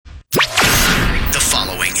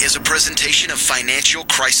is a presentation of Financial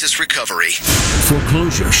Crisis Recovery.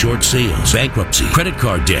 Foreclosure, short sales, bankruptcy, credit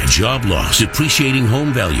card debt, job loss, depreciating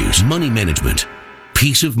home values, money management.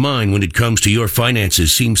 Peace of mind when it comes to your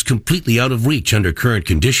finances seems completely out of reach under current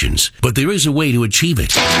conditions, but there is a way to achieve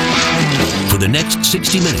it. For the next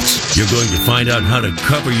 60 minutes, you're going to find out how to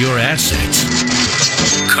cover your assets.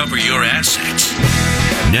 Cover your assets.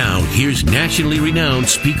 Now, here's nationally renowned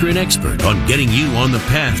speaker and expert on getting you on the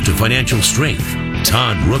path to financial strength,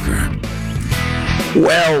 Todd Rooker.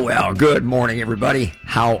 Well, good morning, everybody.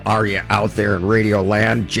 How are you out there in Radio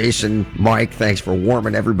Land? Jason, Mike, thanks for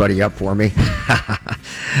warming everybody up for me.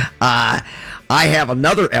 I have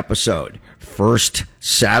another episode, first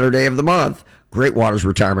Saturday of the month, Great Waters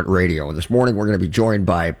Retirement Radio. And this morning we're going to be joined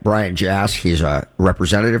by Brian Jass. He's a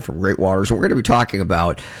representative from Great Waters, and we're going to be talking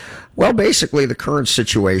about, well, basically the current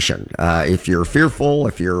situation. If you're fearful,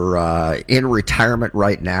 if you're in retirement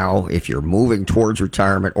right now, if you're moving towards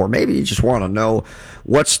retirement, or maybe you just want to know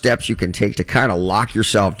what steps you can take to kind of lock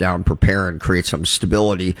yourself down, prepare, and create some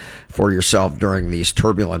stability for yourself during these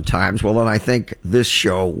turbulent times, well, then I think this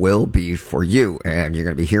show will be for you. And you're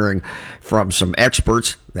going to be hearing from some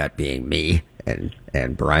experts, that being me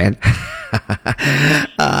and Brian,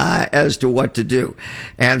 as to what to do.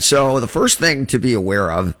 And so the first thing to be aware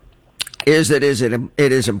of is that it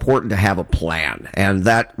is important to have a plan, and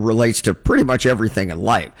that relates to pretty much everything in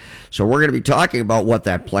life. So we're going to be talking about what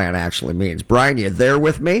that plan actually means. Brian, you there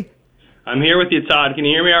with me? I'm here with you, Todd. Can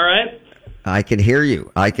you hear me all right? I can hear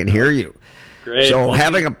you. Great. So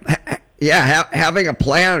having a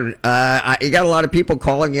plan. You got a lot of people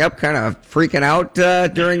calling you up, kind of freaking out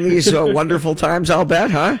during these wonderful times, I'll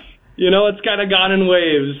bet, huh? You know, it's kind of gone in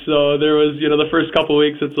waves. So there was, the first couple of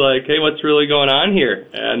weeks, it's like, hey, what's really going on here?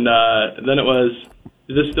 And then it was,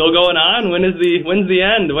 is this still going on? When's the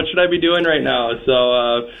end? What should I be doing right now?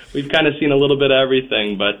 So we've kind of seen a little bit of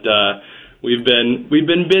everything, but we've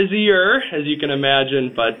been busier, as you can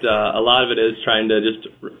imagine. But a lot of it is trying to just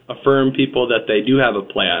affirm people that they do have a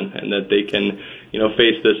plan and that they can,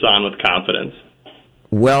 face this on with confidence.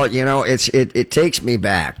 Well, it takes me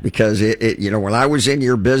back because when I was in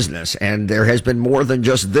your business, and there has been more than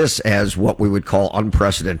just this as what we would call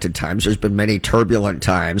unprecedented times. There's been many turbulent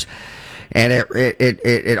times, and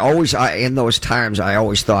it always, in those times, I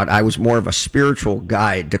always thought I was more of a spiritual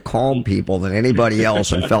guide to calm people than anybody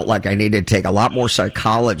else, and felt like I needed to take a lot more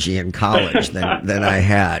psychology in college than I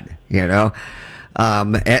had, And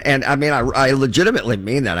I mean, I legitimately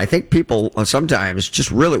mean that. I think people sometimes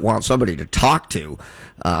just really want somebody to talk to,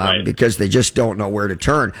 right, because they just don't know where to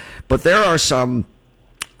turn. But there are some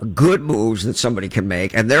good moves that somebody can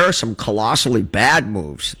make, and there are some colossally bad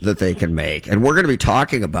moves that they can make. And we're going to be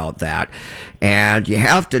talking about that. And you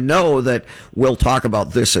have to know that we'll talk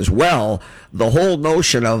about this as well. The whole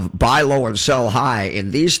notion of buy low and sell high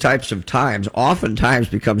in these types of times oftentimes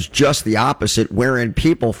becomes just the opposite, wherein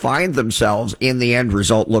people find themselves in the end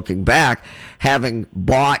result looking back having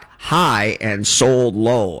bought high and sold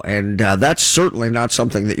low. And that's certainly not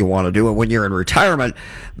something that you want to do. And when you're in retirement,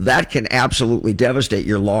 that can absolutely devastate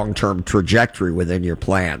your long-term trajectory within your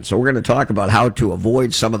plan. So we're going to talk about how to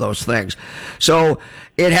avoid some of those things. So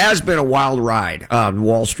it has been a wild ride on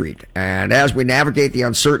Wall Street. And as we navigate the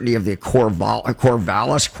uncertainty of the core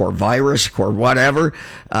virus, whatever,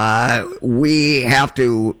 we have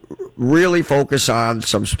to really focus on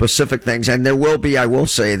some specific things. And there will be, I will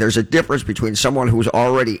say, there's a difference between someone who's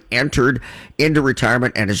already entered into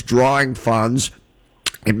retirement and is drawing funds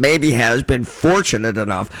and maybe has been fortunate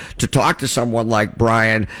enough to talk to someone like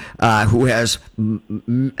Brian, who has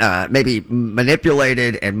maybe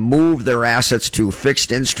manipulated and moved their assets to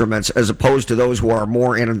fixed instruments, as opposed to those who are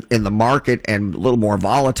more in the market and a little more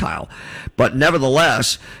volatile. But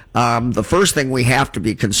nevertheless, the first thing we have to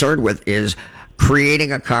be concerned with is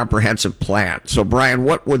creating a comprehensive plan. So, Brian,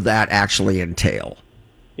 what would that actually entail?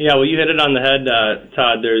 Yeah, well, you hit it on the head,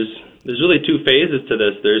 Todd. There's really two phases to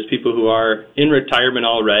this. There's people who are in retirement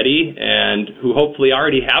already and who hopefully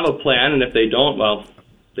already have a plan, and if they don't, well,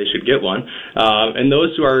 they should get one. And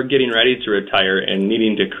those who are getting ready to retire and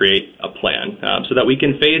needing to create a plan so that we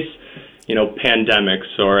can face,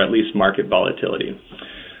 pandemics or at least market volatility.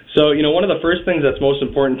 So, one of the first things that's most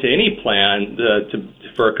important to any plan,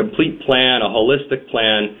 for a complete plan, a holistic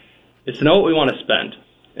plan, is to know what we want to spend.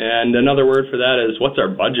 And another word for that is, what's our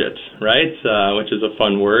budget, right? Which is a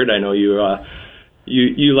fun word. I know you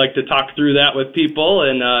like to talk through that with people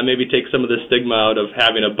and maybe take some of the stigma out of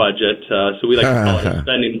having a budget. So we like to call it a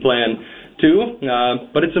spending plan too.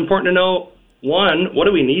 But it's important to know, one, what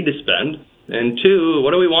do we need to spend? And two,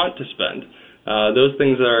 what do we want to spend? Those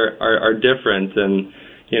things are different. And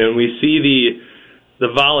we see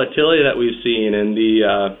the volatility that we've seen and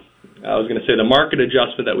the the market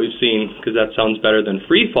adjustment that we've seen, because that sounds better than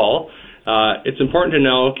free fall, it's important to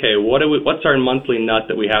know, okay, what's our monthly nut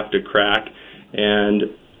that we have to crack, and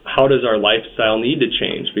how does our lifestyle need to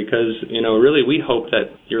change? Because, really we hope that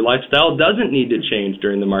your lifestyle doesn't need to change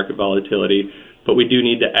during the market volatility, but we do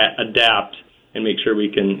need to adapt and make sure we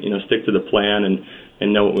can, stick to the plan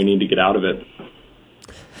and know what we need to get out of it.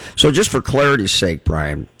 So just for clarity's sake,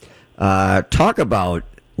 Brian, talk about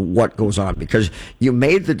what goes on, because you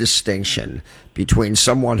made the distinction between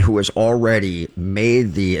someone who has already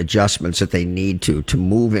made the adjustments that they need to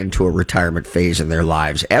move into a retirement phase in their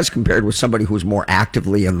lives, as compared with somebody who's more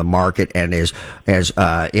actively in the market and is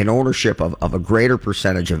in ownership of a greater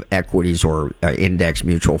percentage of equities or index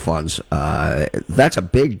mutual funds. That's a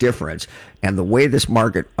big difference, and the way this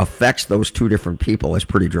market affects those two different people is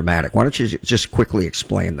pretty dramatic. Why don't you just quickly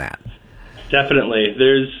explain that? Definitely.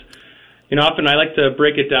 Often I like to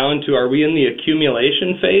break it down to, are we in the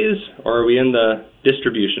accumulation phase or are we in the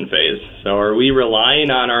distribution phase? So are we relying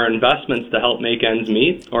on our investments to help make ends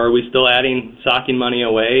meet, or are we still socking money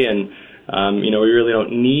away and, we really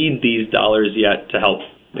don't need these dollars yet to help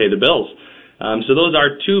pay the bills? So those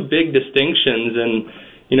are two big distinctions.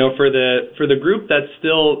 And, for the group that's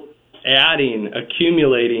still adding,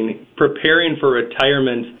 accumulating, preparing for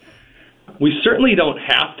retirement, we certainly don't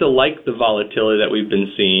have to like the volatility that we've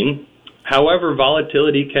been seeing. However,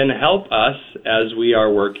 volatility can help us as we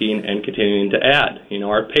are working and continuing to add.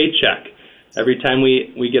 Our paycheck. Every time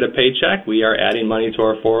we get a paycheck, we are adding money to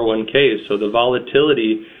our 401ks. So the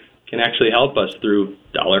volatility can actually help us through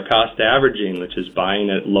dollar cost averaging, which is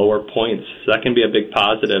buying at lower points. So that can be a big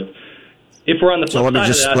positive. If we're on the flip side of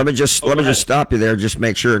that, let me just stop you there. Just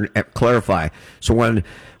make sure and clarify. So when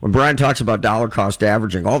Brian talks about dollar cost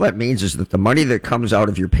averaging, all that means is that the money that comes out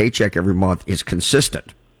of your paycheck every month is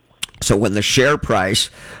consistent. So when the share price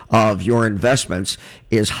of your investments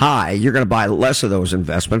is high, you're going to buy less of those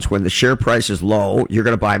investments. When the share price is low, you're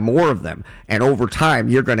going to buy more of them. And over time,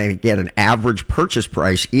 you're going to get an average purchase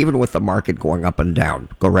price, even with the market going up and down.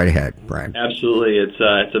 Go right ahead, Brian. Absolutely. It's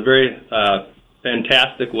a very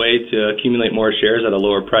fantastic way to accumulate more shares at a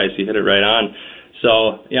lower price. You hit it right on.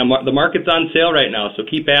 So, the market's on sale right now, so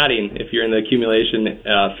keep adding if you're in the accumulation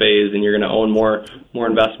phase and you're going to own more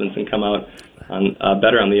investments and come out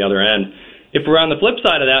better on the other end. If we're on the flip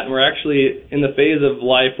side of that and we're actually in the phase of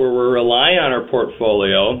life where we're relying on our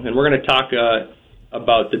portfolio, and we're going to talk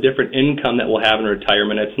about the different income that we'll have in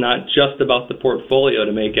retirement. It's not just about the portfolio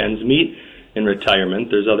to make ends meet in retirement.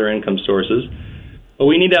 There's other income sources. But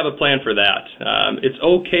we need to have a plan for that. It's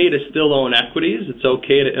okay to still own equities. It's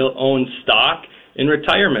okay to own stock in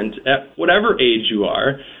retirement at whatever age you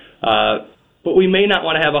are. But we may not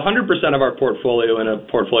want to have 100% of our portfolio in a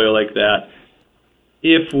portfolio like that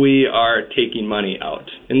if we are taking money out.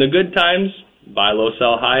 In the good times, buy low,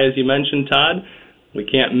 sell high, as you mentioned, Todd, we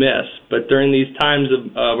can't miss. But during these times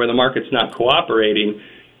of where the market's not cooperating,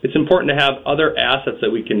 it's important to have other assets that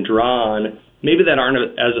we can draw on, maybe that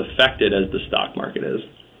aren't as affected as the stock market is.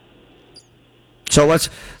 So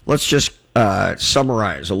let's just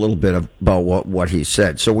summarize a little bit about what he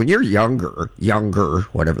said. So when you're younger,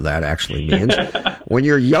 whatever that actually means, when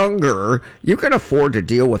you're younger, you can afford to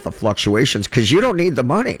deal with the fluctuations because you don't need the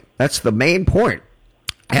money. That's the main point.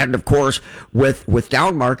 And of course, with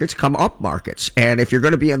down markets come up markets. And if you're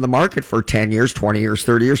going to be in the market for 10 years, 20 years,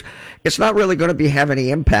 30 years, it's not really going to have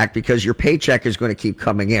any impact because your paycheck is going to keep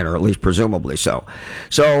coming in, or at least presumably so.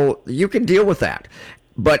 So you can deal with that.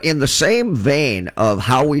 But in the same vein of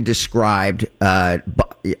how we described the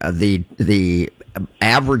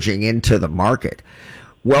averaging into the market,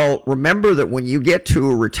 well, remember that when you get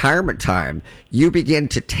to a retirement time, you begin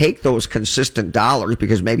to take those consistent dollars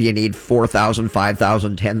because maybe you need $4,000,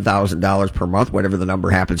 $5,000, $10,000 per month, whatever the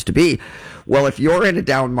number happens to be. Well, if you're in a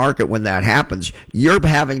down market when that happens, you're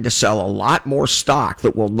having to sell a lot more stock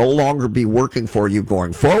that will no longer be working for you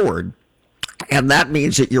going forward. And that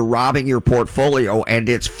means that you're robbing your portfolio and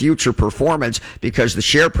its future performance because the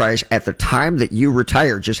share price at the time that you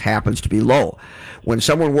retire just happens to be low. When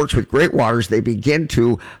someone works with Great Waters, they begin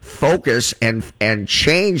to focus and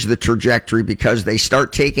change the trajectory because they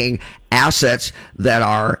start taking assets that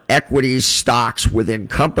are equities, stocks within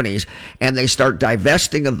companies, and they start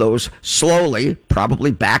divesting of those slowly,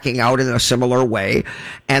 probably backing out in a similar way,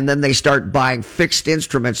 and then they start buying fixed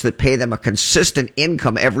instruments that pay them a consistent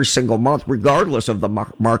income every single month, regardless of the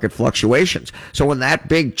market fluctuations. So when that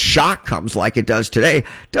big shock comes like it does today,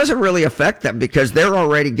 it doesn't really affect them because they're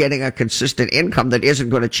already getting a consistent income that isn't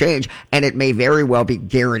going to change, and it may very well be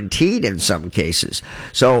guaranteed in some cases.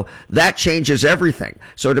 So that changes everything.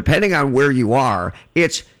 So depending on on where you are,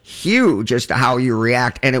 it's huge as to how you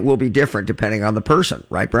react, and it will be different depending on the person.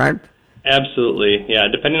 Right, Brian? Absolutely. Yeah.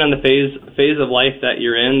 Depending on the phase of life that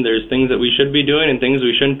you're in, there's things that we should be doing and things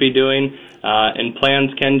we shouldn't be doing. And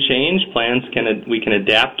plans can change. We can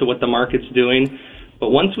adapt to what the market's doing. But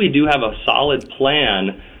once we do have a solid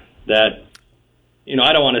plan that,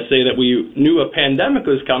 I don't want to say that we knew a pandemic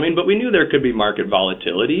was coming, but we knew there could be market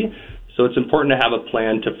volatility. So it's important to have a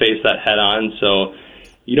plan to face that head on. So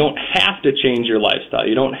you don't have to change your lifestyle.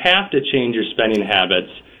 You don't have to change your spending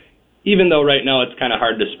habits. Even though right now it's kind of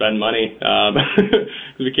hard to spend money because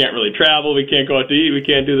we can't really travel, we can't go out to eat, we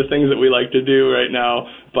can't do the things that we like to do right now.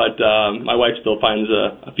 But my wife still finds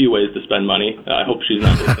a few ways to spend money. I hope she's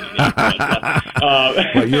not listening yet. Well,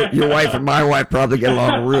 your wife and my wife probably get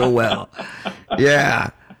along real well. Yeah.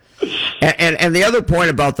 And the other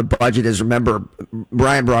point about the budget is, remember,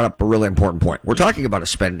 Brian brought up a really important point. We're talking about a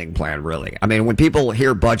spending plan, really. I mean, when people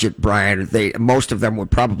hear budget, Brian, most of them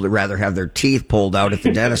would probably rather have their teeth pulled out at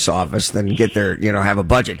the dentist's office than get their, have a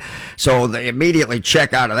budget. So they immediately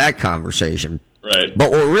check out of that conversation. Right. But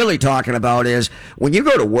what we're really talking about is when you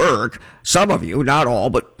go to work, some of you, not all,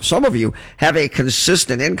 but some of you have a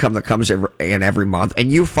consistent income that comes in every month,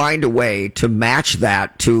 and you find a way to match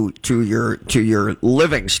that to your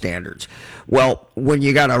living standards. Well, when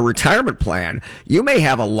you got a retirement plan, you may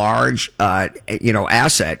have a large,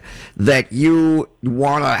 asset that you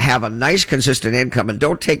want to have a nice, consistent income, and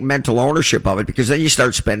don't take mental ownership of it, because then you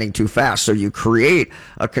start spending too fast. So you create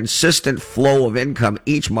a consistent flow of income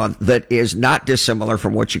each month that is not dissimilar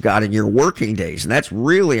from what you got in your working days. And that's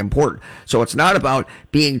really important. So it's not about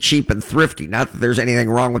being cheap and thrifty. Not that there's anything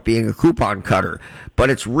wrong with being a coupon cutter, but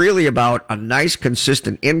it's really about a nice,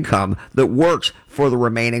 consistent income that works for the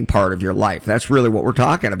remaining part of your life. That's really what we're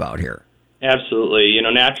talking about here. Absolutely.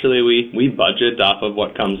 Naturally we budget off of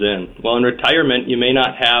what comes in. Well, in retirement, you may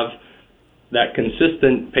not have that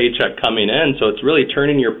consistent paycheck coming in, so it's really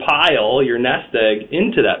turning your pile, your nest egg,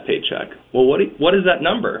 into that paycheck. Well, what is that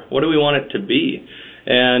number? What do we want it to be?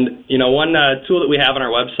 And, one tool that we have on our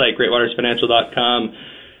website, greatwatersfinancial.com,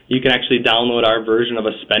 you can actually download our version of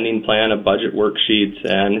a spending plan, a budget worksheet,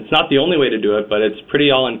 and it's not the only way to do it, but it's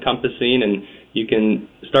pretty all-encompassing, and you can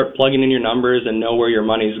start plugging in your numbers and know where your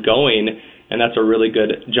money's going, and that's a really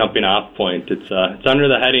good jumping-off point. It's under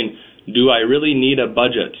the heading, do I really need a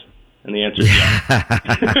budget? And the answer is yes.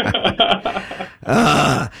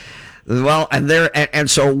 And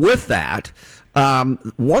so with that,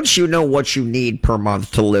 once you know what you need per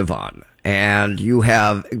month to live on, and you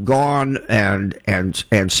have gone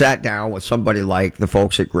and sat down with somebody like the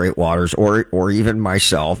folks at Great Waters, or even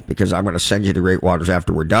myself, because I'm going to send you to Great Waters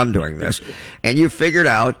after we're done doing this, and you figured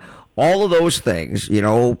out all of those things,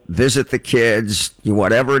 visit the kids,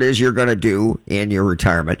 whatever it is you're going to do in your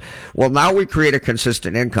retirement. Well, now we create a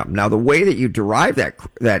consistent income. Now, the way that you derive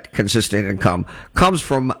that consistent income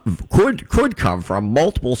could come from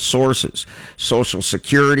multiple sources: Social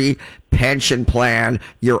Security, pension plan,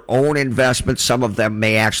 your own investments. Some of them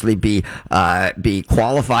may actually be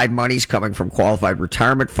qualified monies coming from qualified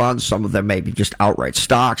retirement funds. Some of them may be just outright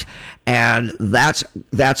stocks. And that's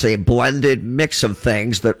a blended mix of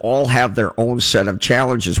things that all have their own set of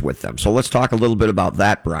challenges with them. So let's talk a little bit about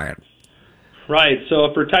that, Brian. Right. So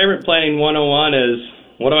if retirement planning 101 is,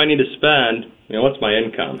 what do I need to spend? What's my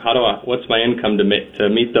income? What's my income to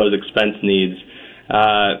meet those expense needs?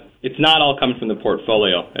 It's not all coming from the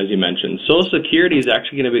portfolio, as you mentioned. Social Security is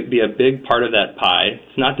actually going to be a big part of that pie.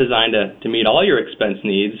 It's not designed to meet all your expense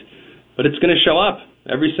needs, but it's going to show up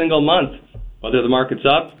every single month. Whether the market's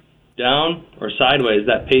up, down, or sideways,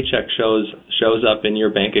 that paycheck shows up in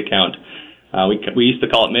your bank account. We used to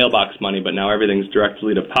call it mailbox money, but now everything's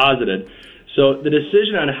directly deposited. So the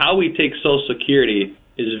decision on how we take Social Security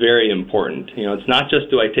is very important. It's not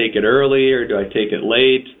just, do I take it early or do I take it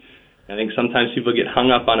late? I think sometimes people get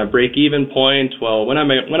hung up on a break-even point. Well, when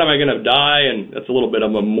am I going to die? And that's a little bit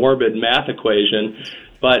of a morbid math equation.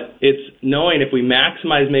 But it's knowing if we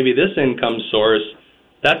maximize maybe this income source,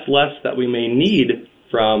 that's less that we may need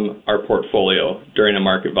from our portfolio during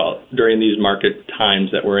these market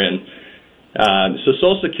times that we're in. So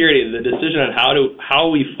Social Security, the decision on how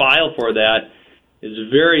we file for that is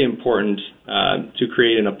very important to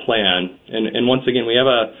creating a plan. And once again,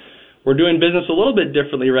 we're doing business a little bit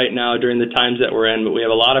differently right now during the times that we're in, but we have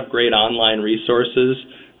a lot of great online resources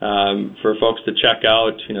for folks to check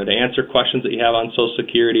out, to answer questions that you have on Social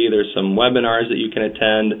Security. There's some webinars that you can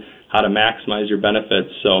attend, how to maximize your benefits.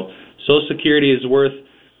 So Social Security is worth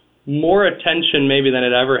more attention maybe than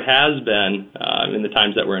it ever has been in the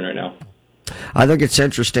times that we're in right now. I think it's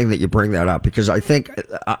interesting that you bring that up, because I think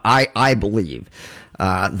I believe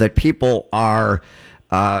that people are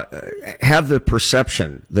have the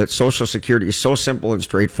perception that Social Security is so simple and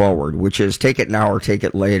straightforward, which is take it now or take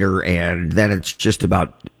it later, and then it's just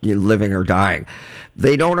about living or dying.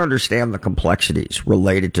 They don't understand the complexities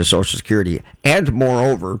related to Social Security, and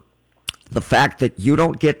moreover, the fact that you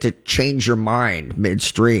don't get to change your mind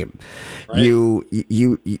midstream. Right. The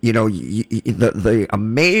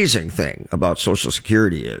amazing thing about Social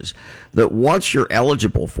Security is that once you're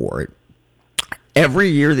eligible for it, every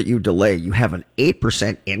year that you delay, you have an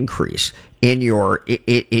 8% increase in your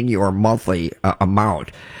monthly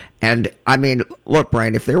amount. And I mean, look,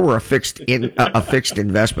 Brian, if there were a fixed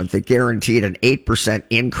investment that guaranteed an 8%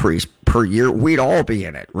 increase per year, we'd all be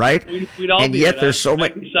in it, right? We'd all and be yet in it. There's so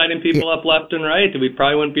many signing people up left and right. We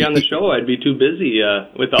probably wouldn't be on the show. I'd be too busy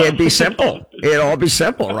with all. It'd be simple. It'd all be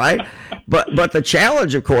simple, right? But the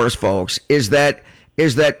challenge, of course, folks, is that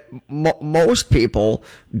most people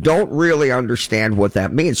don't really understand what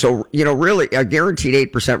that means. So, really a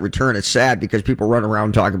guaranteed 8% return, it's sad because people run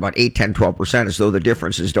around talking about 8, 10, 12% as though the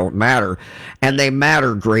differences don't matter. And they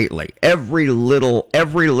matter greatly. Every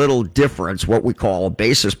little difference, what we call a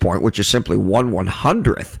basis point, which is simply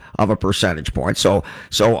 1/100th of a percentage point. So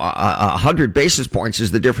 100 basis points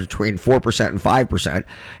is the difference between 4% and 5%.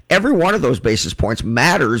 Every one of those basis points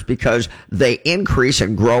matters because they increase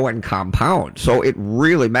and grow and compound. So it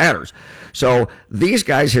really matters. So these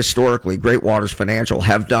guys historically, Great Waters Financial,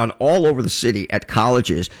 have done all over the city at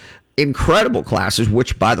colleges incredible classes,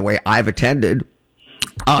 which, by the way, I've attended,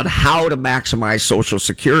 on how to maximize Social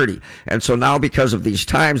Security. And so now, because of these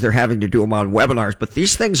times, they're having to do them on webinars. But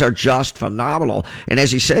these things are just phenomenal. And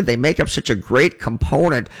as you said, they make up such a great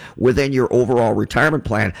component within your overall retirement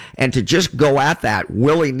plan. And to just go at that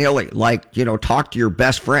willy-nilly, like, talk to your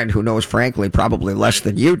best friend who knows, frankly, probably less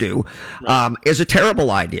than you do, is a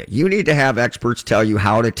terrible idea. You need to have experts tell you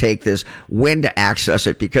how to take this, when to access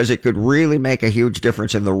it, because it could really make a huge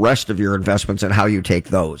difference in the rest of your investments and how you take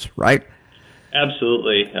those, right?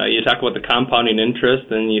 Absolutely. You talk about the compounding interest,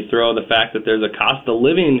 and you throw the fact that there's a cost of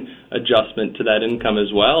living adjustment to that income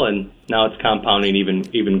as well, and now it's compounding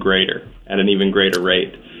even greater at an even greater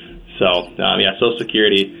rate. So, Social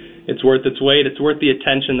Security, it's worth its weight. It's worth the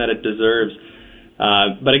attention that it deserves.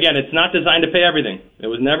 But again, it's not designed to pay everything. It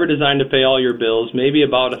was never designed to pay all your bills, maybe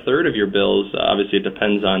about a third of your bills. Obviously, it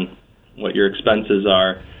depends on what your expenses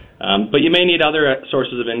are. But you may need other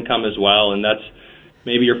sources of income as well, and that's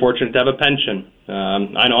maybe you're fortunate to have a pension.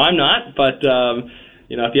 I know I'm not, but if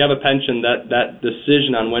you have a pension, that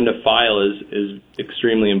decision on when to file is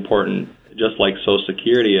extremely important, just like Social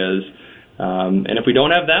Security is. And if we don't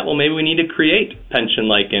have that, well, maybe we need to create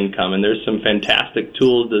pension-like income. And there's some fantastic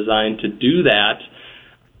tools designed to do that,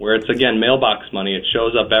 where it's, again, mailbox money. It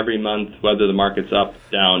shows up every month, whether the market's up,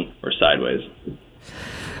 down, or sideways.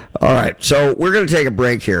 All right, so we're going to take a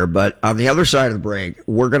break here, but on the other side of the break,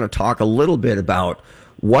 we're going to talk a little bit about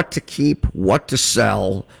what to keep, what to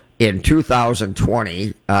sell in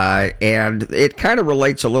 2020, and it kind of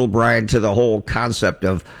relates a little, Brian, to the whole concept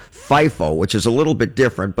of FIFO, which is a little bit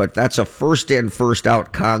different, but that's a first-in,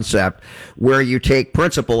 first-out concept where you take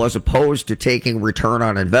principal as opposed to taking return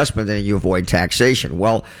on investment and you avoid taxation.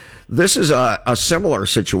 Well, this is a similar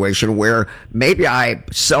situation where maybe I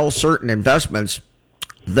sell certain investments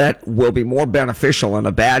that will be more beneficial in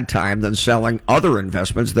a bad time than selling other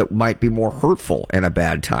investments that might be more hurtful in a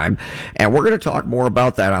bad time. And we're going to talk more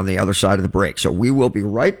about that on the other side of the break. So we will be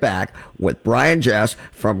right back with Brian Jess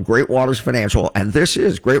from Great Waters Financial. And this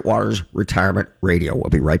is Great Waters Retirement Radio.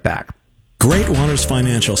 We'll be right back. Great Waters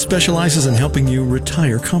Financial specializes in helping you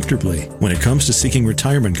retire comfortably. When it comes to seeking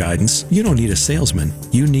retirement guidance, you don't need a salesman.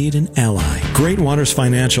 You need an ally. Great Waters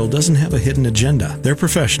Financial doesn't have a hidden agenda. Their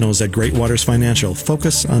professionals at Great Waters Financial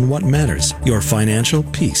focus on what matters, your financial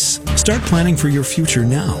peace. Start planning for your future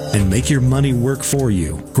now and make your money work for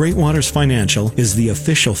you. Great Waters Financial is the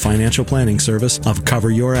official financial planning service of Cover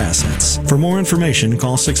Your Assets. For more information,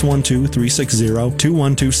 call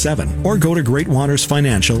 612-360-2127 or go to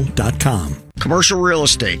greatwatersfinancial.com. Commercial real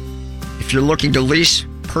estate. If you're looking to lease,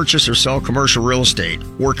 purchase, or sell commercial real estate,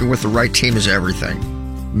 working with the right team is everything.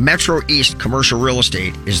 Metro East Commercial Real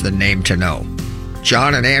Estate is the name to know.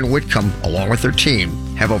 John and Ann Whitcomb, along with their team,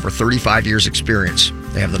 have over 35 years experience.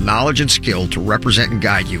 They have the knowledge and skill to represent and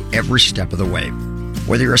guide you every step of the way.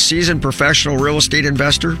 Whether you're a seasoned professional real estate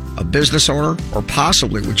investor, a business owner, or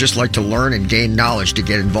possibly would just like to learn and gain knowledge to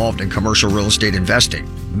get involved in commercial real estate investing,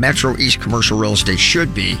 Metro East Commercial Real Estate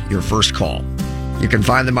should be your first call. You can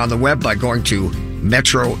find them on the web by going to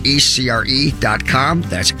metroeastcre.com.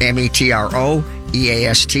 That's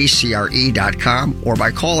metroeastcre.com, or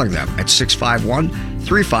by calling them at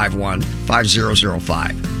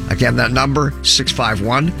 651-351-5005. Again, that number,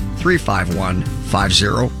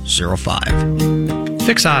 651-351-5005.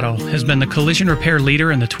 Fix Auto has been the collision repair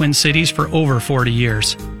leader in the Twin Cities for over 40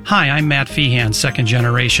 years. Hi, I'm Matt Feehan,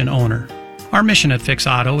 second-generation owner. Our mission at Fix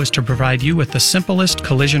Auto is to provide you with the simplest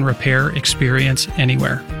collision repair experience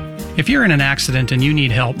anywhere. If you're in an accident and you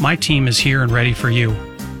need help, my team is here and ready for you.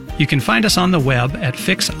 You can find us on the web at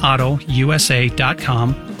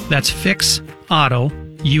fixautousa.com. That's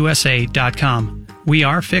fixautousa.com. We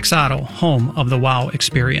are Fix Auto, home of the WOW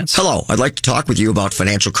experience. Hello, I'd like to talk with you about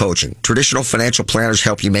financial coaching. Traditional financial planners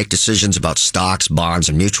help you make decisions about stocks, bonds,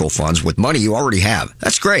 and mutual funds with money you already have.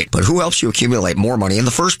 That's great, but who helps you accumulate more money in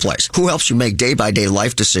the first place? Who helps you make day-by-day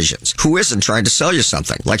life decisions? Who isn't trying to sell you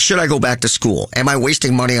something? Like, should I go back to school? Am I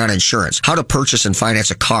wasting money on insurance? How to purchase and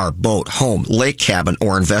finance a car, boat, home, lake cabin,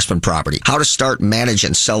 or investment property? How to start, manage,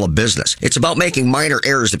 and sell a business? It's about making minor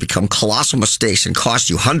errors that become colossal mistakes and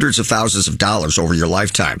cost you hundreds of thousands of dollars over your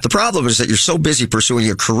lifetime. The problem is that you're so busy pursuing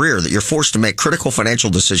your career that you're forced to make critical financial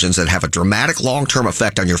decisions that have a dramatic long-term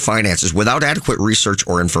effect on your finances without adequate research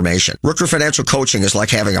or information. Rooker Financial Coaching is like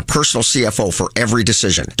having a personal CFO for every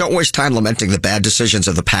decision. Don't waste time lamenting the bad decisions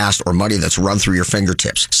of the past or money that's run through your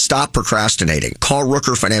fingertips. Stop procrastinating. Call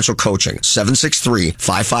Rooker Financial Coaching,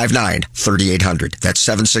 763-559-3800. That's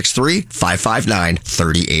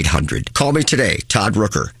 763-559-3800. Call me today, Todd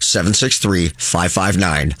Rooker,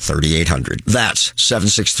 763-559-3800. That's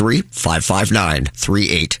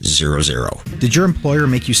 763-559-3800. Did your employer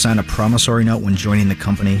make you sign a promissory note when joining the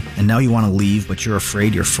company, and now you want to leave, but you're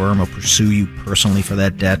afraid your firm will pursue you personally for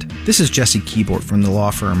that debt? This is Jesse Keyboard from the law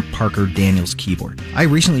firm Parker Daniels Keyboard. I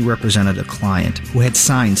recently represented a client who had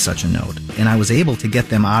signed such a note, and I was able to get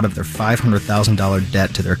them out of their $500,000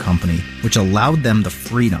 debt to their company, which allowed them the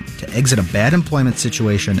freedom to exit a bad employment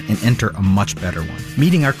situation and enter a much better one.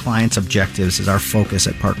 Meeting our clients' objectives is our focus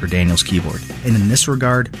at Parker Daniels Keyboard, and in this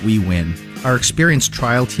regard, we win. Our experienced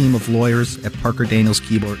trial team of lawyers at Parker Daniels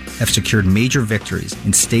Keyboard have secured major victories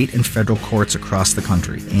in state and federal courts across the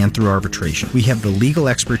country and through arbitration. We have the legal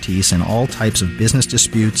expertise in all types of business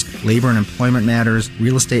disputes, labor and employment matters,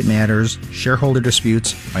 real estate matters, shareholder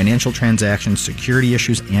disputes, financial transactions, security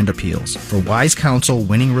issues, and appeals. For wise counsel,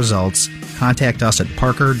 winning results, contact us at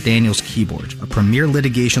Parker Daniels Keyboard, a premier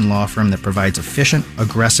litigation law firm that provides efficient,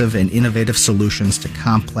 aggressive, and innovative solutions to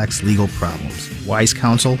complex legal problems. Wise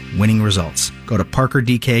counsel, winning results. Go to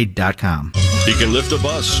parkerdk.com. He can lift a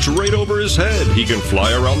bus straight over his head. He can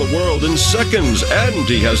fly around the world in seconds. And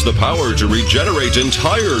he has the power to regenerate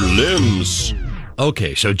entire limbs.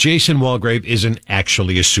 Okay, so Jason Walgrave isn't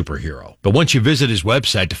actually a superhero. But once you visit his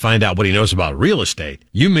website to find out what he knows about real estate,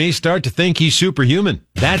 you may start to think he's superhuman.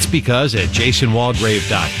 That's because at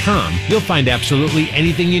jasonwalgrave.com, you'll find absolutely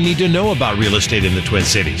anything you need to know about real estate in the Twin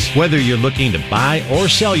Cities. Whether you're looking to buy or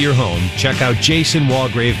sell your home, check out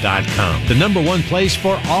jasonwalgrave.com, the #1 place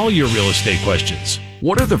for all your real estate questions.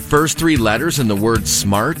 What are the first 3 letters in the word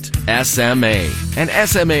SMART? SMA. And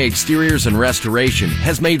SMA Exteriors and Restoration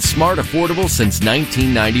has made smart affordable since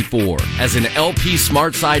 1994. As an LP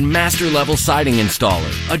SmartSide Master Level Siding Installer,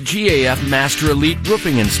 a GAF Master Elite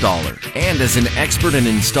Roofing Installer, and as an expert in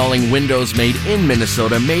installing windows made in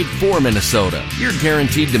Minnesota, made for Minnesota, you're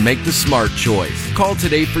guaranteed to make the smart choice. Call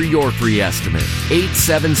today for your free estimate.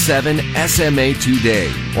 877-SMA today.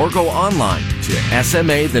 Or go online to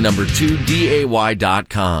SMA2DAY.com.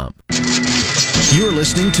 You're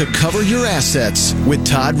listening to Cover Your Assets with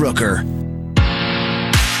Todd Rooker.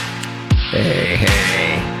 Hey.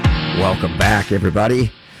 Welcome back,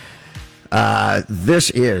 everybody. This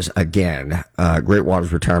is, again, Great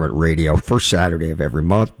Waters Retirement Radio, first Saturday of every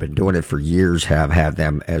month. Been doing it for years, have had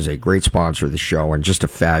them as a great sponsor of the show and just a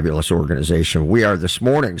fabulous organization. We are this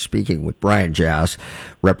morning speaking with Brian Jass,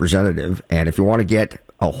 representative, and if you want to get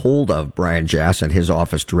a hold of Brian Jass and his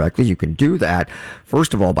office directly, you can do that,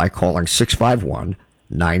 first of all, by calling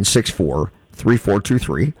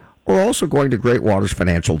 651-964-3423, or also going to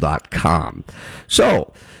greatwatersfinancial.com.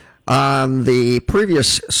 So, on the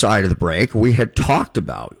previous side of the break, we had talked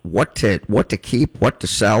about what to keep, what to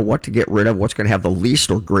sell, what to get rid of, what's going to have the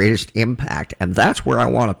least or greatest impact, and that's where I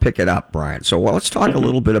want to pick it up, Brian. So, let's talk a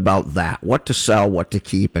little bit about that, what to sell, what to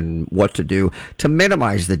keep, and what to do to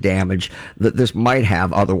minimize the damage that this might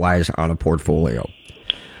have otherwise on a portfolio.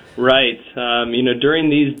 Right.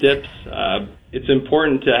 During these dips, it's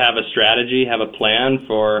important to have a strategy, have a plan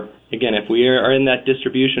for, again, if we are in that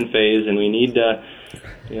distribution phase and we need to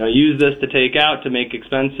use this to take out to make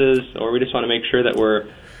expenses, or we just want to make sure that we're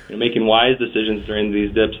making wise decisions during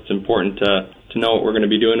these dips. It's important to know what we're going to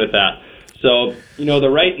be doing with that. So, the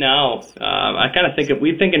right now, I kind of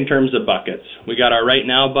we think in terms of buckets. We got our right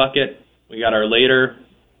now bucket, we got our later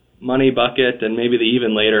money bucket and maybe the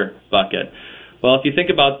even later bucket. Well, if you think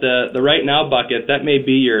about the right now bucket, that may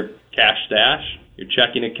be your cash stash, your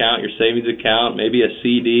checking account, your savings account, maybe a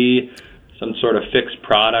CD, some sort of fixed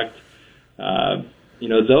product.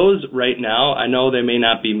 Those right now, I know they may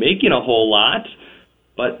not be making a whole lot,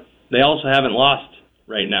 but they also haven't lost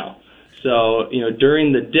right now. So,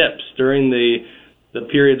 during the dips, during the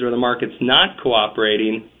periods where the market's not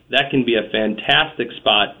cooperating, that can be a fantastic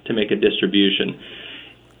spot to make a distribution.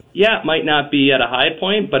 Yeah, it might not be at a high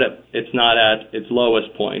point, but it's not at its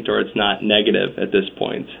lowest point, or it's not negative at this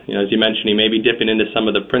point. As you mentioned, you may be dipping into some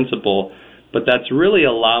of the principal, but that's really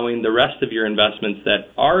allowing the rest of your investments that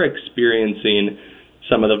are experiencing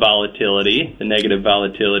some of the volatility, the negative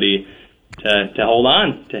volatility, to hold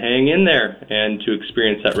on, to hang in there, and to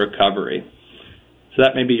experience that recovery. So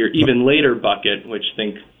that may be your even later bucket, which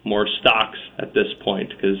think more stocks at this point,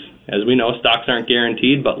 because as we know, stocks aren't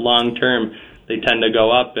guaranteed, but long term, they tend to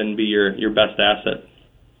go up and be your best asset.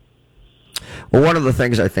 Well, one of the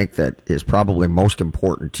things I think that is probably most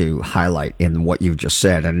important to highlight in what you've just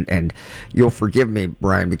said, and you'll forgive me,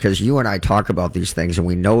 Brian, because you and I talk about these things and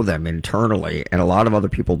we know them internally, and a lot of other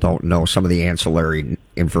people don't know some of the ancillary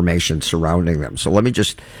information surrounding them. So let me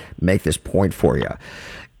just make this point for you.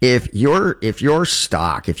 If your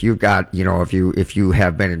stock, if you've got, if you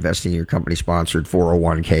have been investing in your company sponsored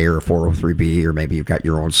 401k or 403b, or maybe you've got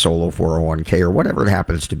your own solo 401k or whatever it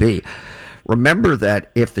happens to be, remember that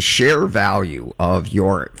if the share value of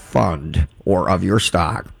your fund or of your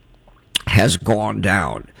stock has gone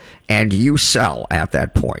down and you sell at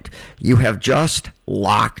that point, you have just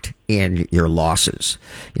locked in your losses.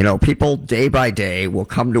 People day by day will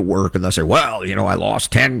come to work and they'll say, well, I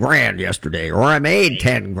lost 10 grand yesterday, or I made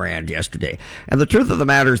 10 grand yesterday. And the truth of the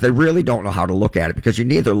matter is they really don't know how to look at it, because you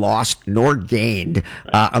neither lost nor gained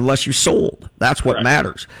unless you sold. That's what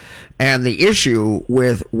matters. And the issue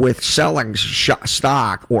with selling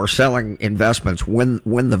stock or selling investments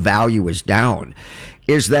when the value is down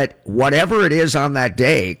is that whatever it is on that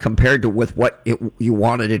day compared to with what you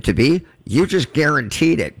wanted it to be, you just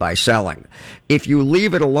guaranteed it by selling. If you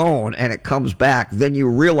leave it alone and it comes back, then you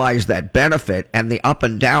realize that benefit, and the up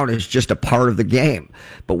and down is just a part of the game.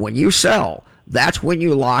 But when you sell, that's when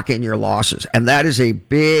you lock in your losses, and that is a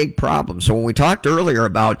big problem. So when we talked earlier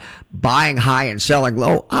about buying high and selling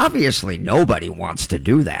low, obviously nobody wants to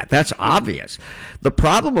do that. That's obvious. The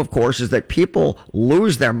problem, of course, is that people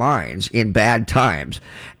lose their minds in bad times,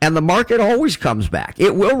 and the market always comes back.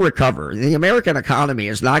 It will recover. The American economy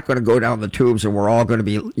is not going to go down the tubes and we're all going to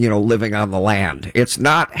be, living on the land. It's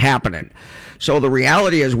not happening. So the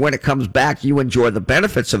reality is, when it comes back, you enjoy the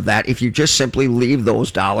benefits of that if you just simply leave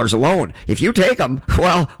those dollars alone. If you take them,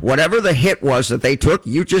 well, whatever the hit was that they took,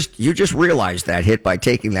 you just realized that hit by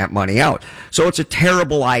taking that money out. So it's a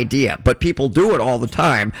terrible idea, but people do it all the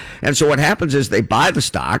time. And so what happens is they buy the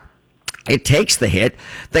stock, it takes the hit,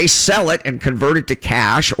 they sell it and convert it to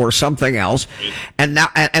cash or something else. And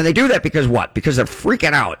they do that because what? Because they're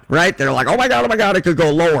freaking out, right? They're like, oh my God, it could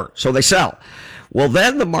go lower. So they sell. Well,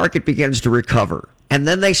 then the market begins to recover, and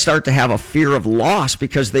then they start to have a fear of loss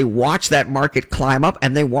because they watch that market climb up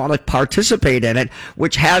and they want to participate in it,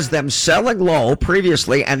 which has them selling low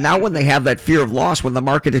previously. And now when they have that fear of loss when the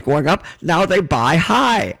market is going up, now they buy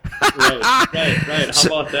high. Right. How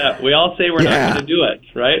about that? We all say we're not going to do it,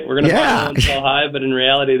 right? We're going to buy low and sell high, but in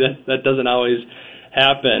reality that doesn't always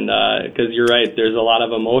happen, because you're right. There's a lot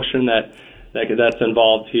of emotion that's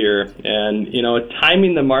involved here, and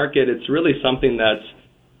timing the market, it's really something that's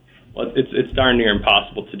it's darn near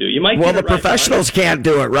impossible to do. You might the professionals can't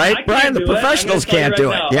do it, right, Brian? The professionals can't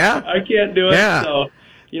do it. Yeah, I can't do it. Yeah. So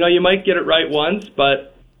you might get it right once,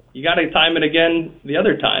 but you got to time it again the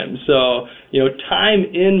other time. So time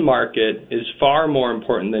in market is far more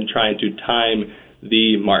important than trying to time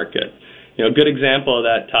the market. A good example of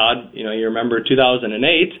that, Todd. You remember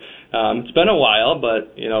 2008. It's been a while,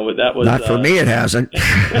 but that was not for me. It hasn't.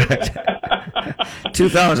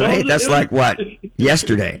 2008. That's like what?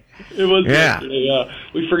 Yesterday. It was. Yesterday, yeah.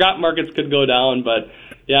 We forgot markets could go down, but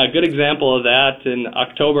a good example of that in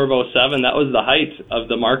October of 2007. That was the height of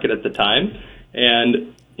the market at the time,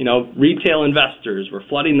 and retail investors were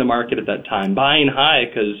flooding the market at that time, buying high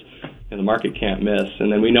because the market can't miss.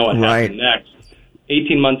 And then we know what happened next.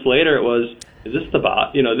 18 months later, it was, is this the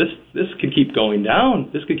bot? This could keep going down.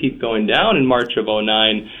 This could keep going down in March of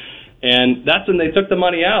 2009. And that's when they took the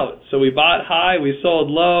money out. So we bought high, we sold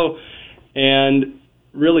low, and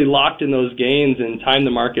really locked in those gains and timed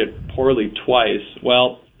the market poorly twice.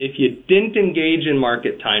 Well, if you didn't engage in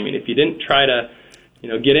market timing, if you didn't try to,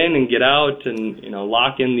 get in and get out and,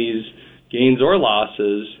 lock in these gains or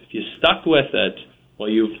losses, if you stuck with it, Well,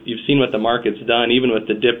 you've seen what the market's done. Even with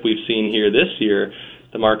the dip we've seen here this year,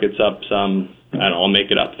 the market's up some, I don't know, I'll make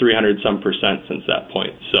it up, 300% since that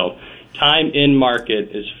point. So time in market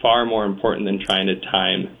is far more important than trying to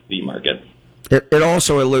time the market. It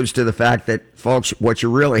also alludes to the fact that, folks, what you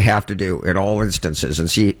really have to do in all instances, and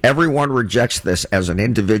see, everyone rejects this as an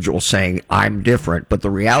individual saying, I'm different, but the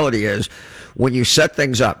reality is when you set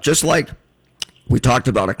things up, just like we talked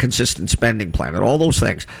about a consistent spending plan and all those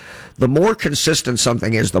things, the more consistent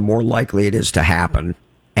something is, the more likely it is to happen.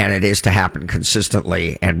 And it is to happen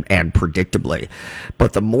consistently and predictably.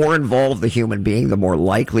 But the more involved the human being, the more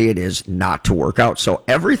likely it is not to work out. So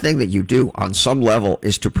everything that you do on some level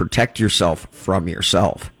is to protect yourself from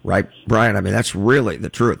yourself, right, Brian? I mean, that's really the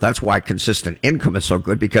truth. That's why consistent income is so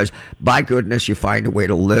good, because by goodness, you find a way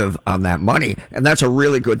to live on that money. And that's a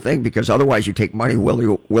really good thing, because otherwise you take money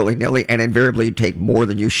willy-nilly, and invariably you take more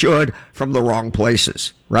than you should from the wrong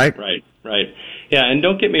places, right? Right. Yeah, and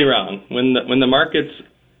don't get me wrong. When the market's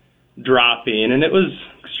dropping, and it was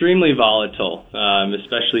extremely volatile,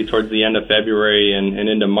 especially towards the end of February and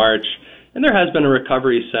into March. And there has been a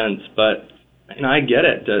recovery since, but I get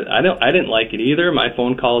it. I didn't like it either. My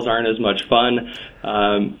phone calls aren't as much fun,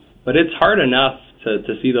 but it's hard enough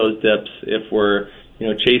to see those dips if we're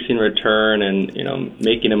chasing return and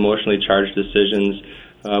making emotionally charged decisions.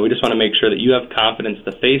 We just want to make sure that you have confidence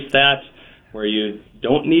to face that, where you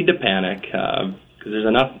don't need to panic. Because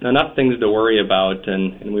there's enough things to worry about,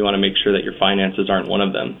 and we want to make sure that your finances aren't one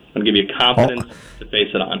of them. I want to give you confidence to face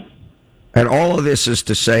it on. And all of this is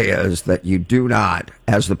to say is that you do not,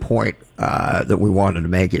 as the point that we wanted to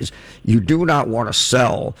make is, you do not want to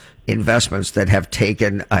sell investments that have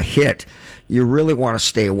taken a hit. You really want to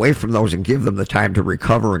stay away from those and give them the time to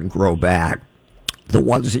recover and grow back. The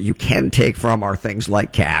ones that you can take from are things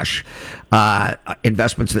like cash,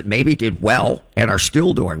 investments that maybe did well and are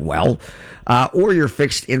still doing well, or your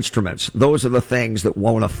fixed instruments. Those are the things that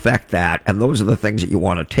won't affect that, and those are the things that you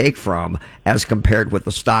want to take from, as compared with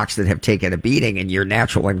the stocks that have taken a beating, and your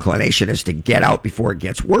natural inclination is to get out before it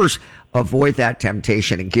gets worse. Avoid that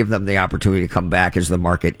temptation and give them the opportunity to come back, as the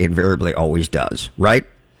market invariably always does, right?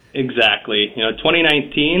 Exactly.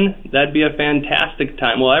 2019, that'd be a fantastic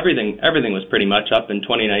time. Well, everything was pretty much up in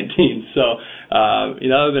 2019. So, it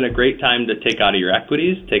would have been a great time to take out of your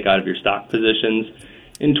equities, take out of your stock positions.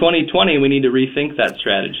 In 2020, we need to rethink that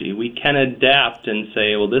strategy. We can adapt and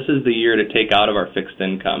say, well, this is the year to take out of our fixed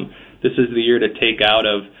income. This is the year to take out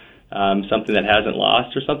of something that hasn't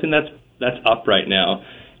lost or something that's up right now.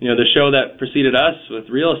 The show that preceded us with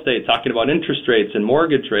real estate, talking about interest rates and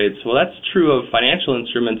mortgage rates, well, that's true of financial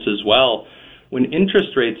instruments as well. When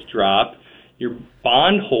interest rates drop, your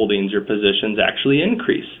bond holdings, your positions actually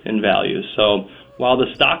increase in value. So while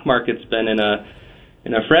the stock market's been in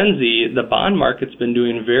a frenzy, the bond market's been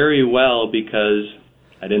doing very well, because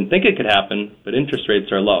I didn't think it could happen, but interest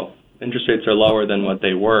rates are low. Interest rates are lower than what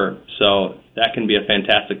they were. So that can be a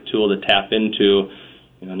fantastic tool to tap into.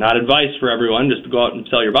 Not advice for everyone just to go out and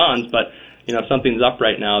sell your bonds, but if something's up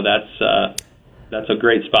right now, that's a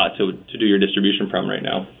great spot to do your distribution from right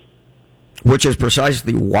now. Which is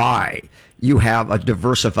precisely why you have a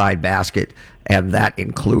diversified basket, and that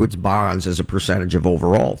includes bonds as a percentage of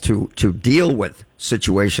overall to deal with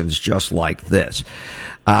situations just like this.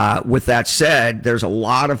 With that said, there's a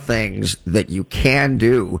lot of things that you can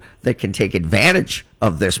do that can take advantage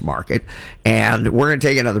of this market. And we're going to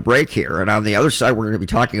take another break here. And on the other side, we're going to be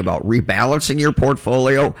talking about rebalancing your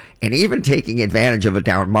portfolio and even taking advantage of a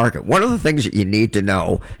down market. One of the things that you need to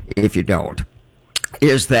know, if you don't,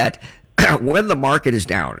 is that when the market is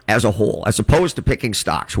down as a whole, as opposed to picking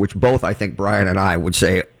stocks, which both I think Brian and I would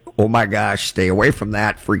say, oh my gosh, stay away from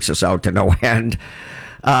that, freaks us out to no end.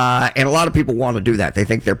 And a lot of people want to do that. They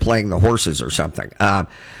think they're playing the horses or something.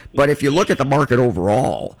 But if you look at the market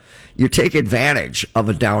overall, you take advantage of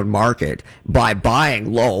a down market by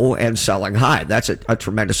buying low and selling high. That's a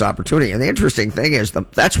tremendous opportunity. And the interesting thing is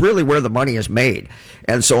that's really where the money is made.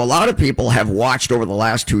 And so a lot of people have watched over the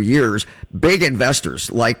last 2 years, big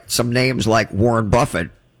investors, like some names like Warren Buffett,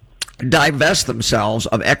 divest themselves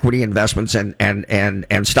of equity investments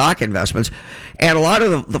and stock investments. And a lot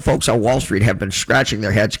of the folks on Wall Street have been scratching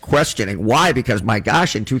their heads questioning why, because my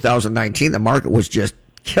gosh, in 2019, the market was just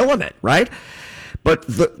killing it, right? But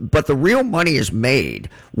the real money is made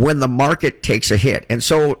when the market takes a hit. And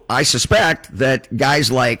so I suspect that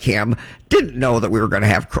guys like him didn't know that we were going to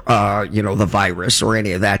have, the virus or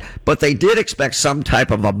any of that, but they did expect some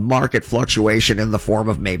type of a market fluctuation in the form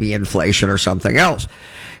of maybe inflation or something else.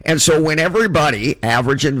 And so when everybody,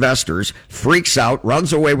 average investors, freaks out,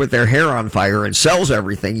 runs away with their hair on fire and sells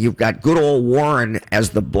everything, you've got good old Warren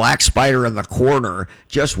as the black spider in the corner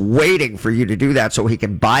just waiting for you to do that so he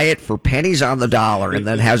can buy it for pennies on the dollar and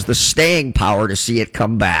then has the staying power to see it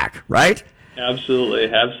come back, right? Absolutely.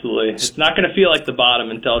 It's not going to feel like the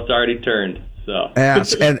bottom until it's already turned. So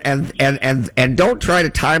yes, and don't try to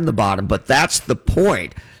time the bottom, but that's the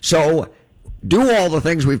point. So do all the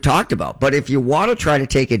things we've talked about. But if you want to try to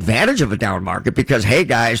take advantage of a down market, because, hey,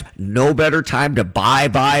 guys, no better time to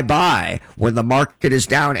buy when the market is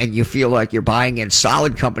down and you feel like you're buying in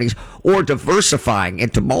solid companies or diversifying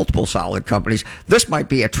into multiple solid companies, this might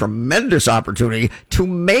be a tremendous opportunity to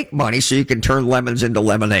make money so you can turn lemons into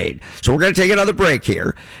lemonade. So we're going to take another break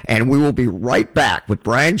here, and we will be right back with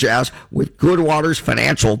Brian Jazz with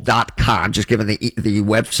GoodWatersFinancial.com, just giving the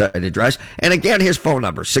website address. And again, his phone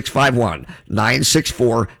number,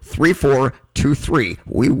 651-964-3423.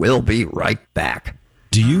 We will be right back.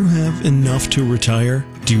 Do you have enough to retire?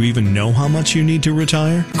 Do you even know how much you need to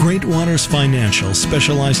retire? Great Waters Financial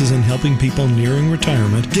specializes in helping people nearing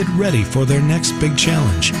retirement get ready for their next big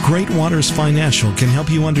challenge. Great Waters Financial can help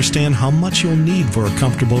you understand how much you'll need for a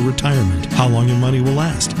comfortable retirement, how long your money will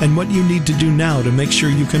last, and what you need to do now to make sure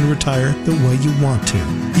you can retire the way you want to.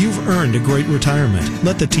 You've earned a great retirement.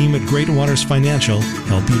 Let the team at Great Waters Financial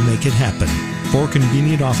help you make it happen. 4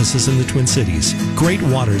 convenient offices in the Twin Cities.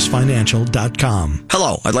 GreatWatersFinancial.com.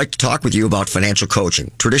 Hello, I'd like to talk with you about financial coaching.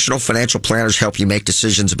 Traditional financial planners help you make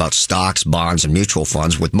decisions about stocks, bonds, and mutual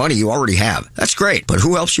funds with money you already have. That's great, but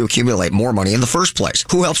who helps you accumulate more money in the first place?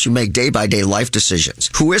 Who helps you make day-by-day life decisions?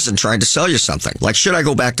 Who isn't trying to sell you something? Like, should I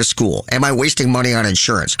go back to school? Am I wasting money on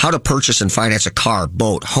insurance? How to purchase and finance a car,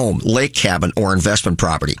 boat, home, lake cabin, or investment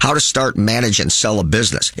property? How to start, manage, and sell a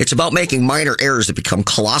business? It's about making minor errors that become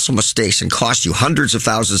colossal mistakes and cost you hundreds of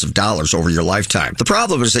thousands of dollars over your lifetime. The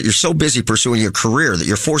problem is that you're so busy pursuing your career that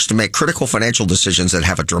you're forced to make critical financial decisions that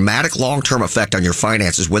have a dramatic long-term effect on your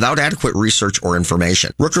finances without adequate research or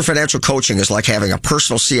information. Rooker Financial Coaching is like having a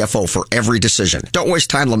personal CFO for every decision. Don't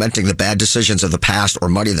waste time lamenting the bad decisions of the past or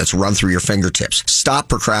money that's run through your fingertips. Stop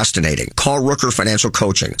procrastinating. Call Rooker Financial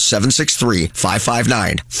Coaching,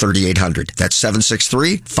 763-559-3800. That's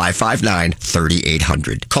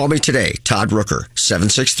 763-559-3800. Call me today, Todd Rooker,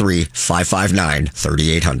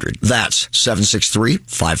 763-559-3800. That's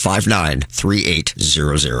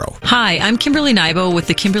 763-559-3800. Hi, I'm Kimberly Nybo with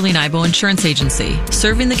the Kimberly Nybo Insurance Agency,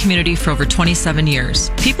 serving the community for over 27 years.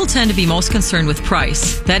 People tend to be most concerned with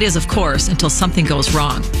price. That is, of course, until something goes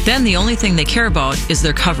wrong. Then the only thing they care about is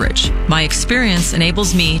their coverage. My experience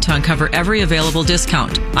enables me to uncover every available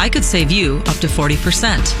discount. I could save you up to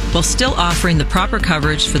 40% while still offering the proper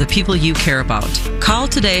coverage for the people you care about. Call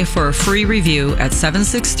today for a free review at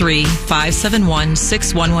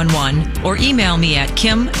 763-571-6111 or email me at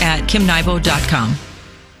kim@kimnybo.com.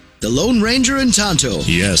 The Lone Ranger and Tonto.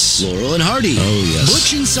 Yes. Laurel and Hardy. Oh, yes.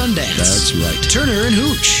 Butch and Sundance. That's right. Turner and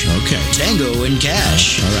Hooch. Okay. Tango and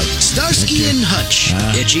Cash. All right. Starsky and Hutch.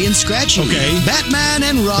 Itchy and Scratchy. Okay. Batman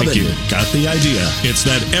and Robin. Thank you. Got the idea. It's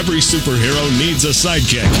that every superhero needs a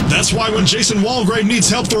sidekick. That's why when Jason Walgrave needs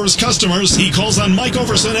help for his customers, he calls on Mike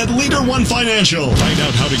Overson at Leader One Financial. Find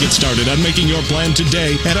out how to get started on making your plan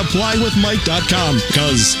today at applywithmike.com,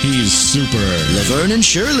 because he's super. Laverne and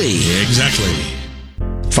Shirley. Exactly.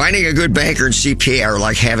 Finding a good banker and CPA are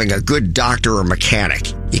like having a good doctor or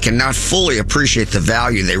mechanic. You cannot fully appreciate the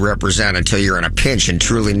value they represent until you're in a pinch and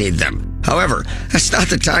truly need them. However, that's not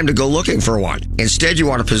the time to go looking for one. Instead, you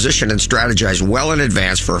want to position and strategize well in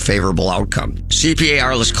advance for a favorable outcome. CPA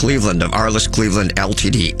Arliss Cleveland of Arliss Cleveland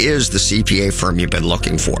LTD is the CPA firm you've been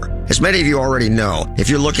looking for. As many of you already know, if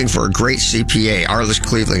you're looking for a great CPA, Arliss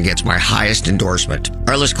Cleveland gets my highest endorsement.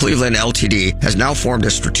 Arliss Cleveland LTD has now formed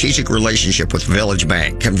a strategic relationship with Village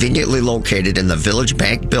Bank, conveniently located in the Village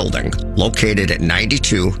Bank building, located at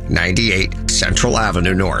 9298 Central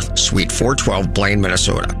Avenue North, Suite 412, Blaine,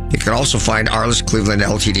 Minnesota. You can also find Arliss Cleveland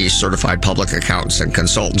LTD certified public accountants and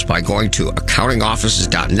consultants by going to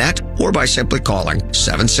accountingoffices.net or by simply calling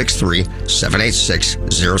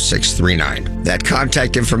 763-786-0639. That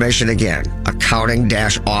contact information again,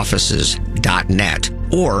 accounting-offices.net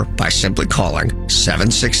or by simply calling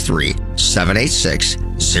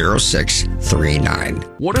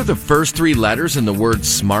 763-786-0639. What are the first 3 letters in the word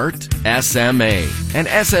SMART? SMA. And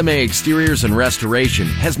SMA Exteriors and Restoration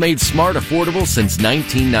has made smart affordable since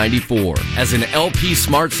 1994. As an LP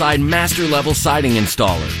SmartSide Master Level Siding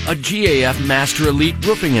Installer, a GAF Master Elite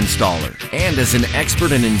Roofing Installer, and as an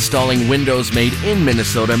expert in installing windows made in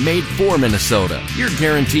Minnesota, made for Minnesota, you're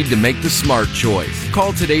guaranteed to make the smart choice.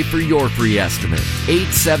 Call today for your free estimate.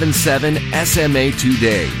 877-SMA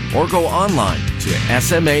today. or go online to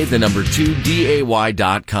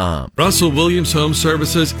SMA2DAY.com. Russell Williams Home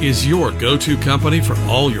Services is your go-to company for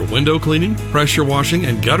all your window cleaning, pressure washing,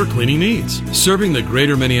 and gutter cleaning needs. Serving the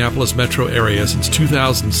greater Minneapolis metro area since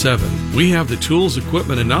 2007, we have the tools,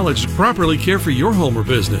 equipment, and knowledge to properly care for your home or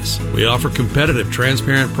business. We offer competitive,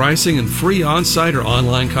 transparent pricing and free on-site or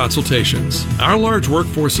online consultations. Our large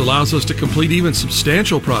workforce allows us to complete even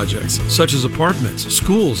substantial projects, such as apartments,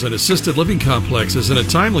 schools, and assisted living complexes in a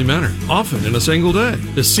timely manner, often in a single day.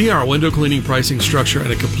 To see our window cleaning pricing structure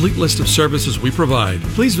and a complete list of services we provide,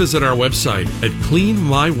 please visit our website at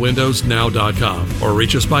cleanmywindowsnow.com or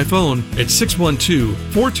reach us by phone at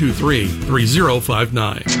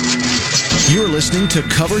 612-423-3059. You're listening to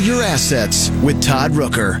Cover Your Assets with Todd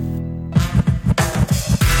Rooker.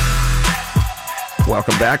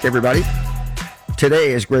 Welcome back, everybody.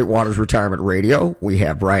 Today is Great Waters Retirement Radio. We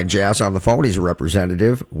have Brian Jazz on the phone. He's a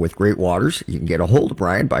representative with Great Waters. You can get a hold of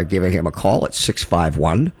Brian by giving him a call at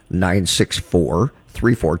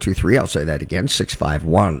 651-964-3423. I'll say that again,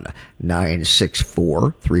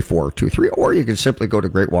 651-964-3423. Or you can simply go to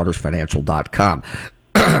greatwatersfinancial.com.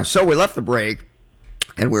 So we left the break,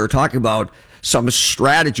 and we were talking about some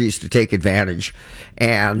strategies to take advantage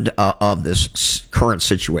of this current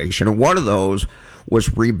situation. And one of those was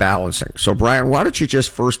rebalancing. So, Brian, why don't you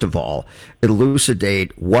just first of all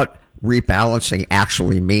elucidate what rebalancing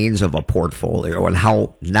actually means of a portfolio and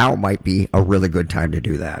how now might be a really good time to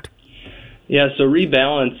do that? Yeah, so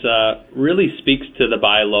rebalance really speaks to the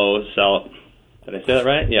buy low, sell. Did I say that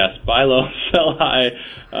right? Yes, buy low, sell high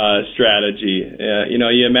strategy.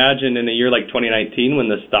 You imagine in a year like 2019 when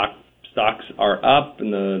the stocks are up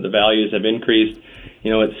and the values have increased,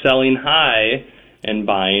 it's selling high and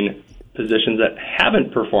buying positions that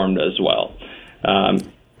haven't performed as well.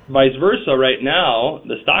 Vice versa, right now,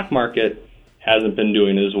 the stock market hasn't been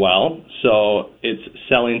doing as well, so it's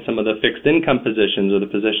selling some of the fixed income positions or the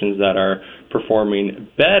positions that are performing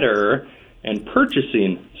better and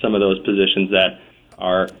purchasing some of those positions that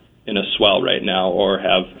are in a swell right now or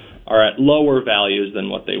are at lower values than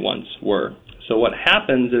what they once were. So what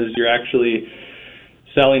happens is you're actually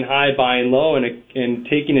selling high, buying low, and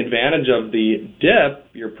taking advantage of the dip.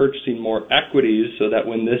 You're purchasing more equities so that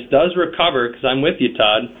when this does recover, because I'm with you,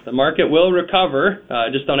 Todd, the market will recover.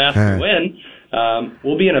 Just don't ask to win.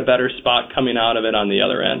 We'll be in a better spot coming out of it on the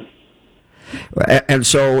other end. And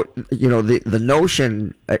so, the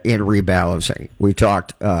notion in rebalancing, we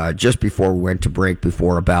talked just before we went to break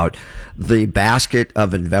before about the basket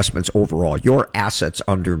of investments overall, your assets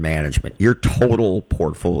under management, your total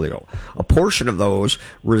portfolio. A portion of those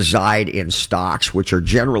reside in stocks, which are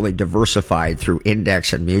generally diversified through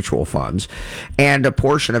index and mutual funds. And a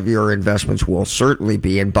portion of your investments will certainly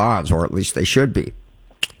be in bonds, or at least they should be.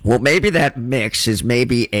 Well, maybe that mix is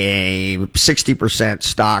maybe a 60%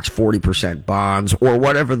 stocks, 40% bonds, or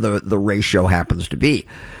whatever the ratio happens to be.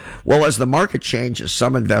 Well, as the market changes,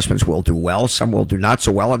 some investments will do well, some will do not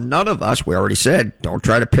so well, and none of us, we already said, don't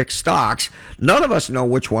try to pick stocks. None of us know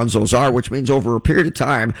which ones those are, which means over a period of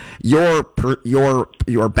time, your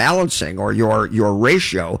balancing or your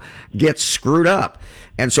ratio gets screwed up.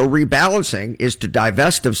 And so rebalancing is to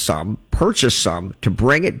divest of some, purchase some, to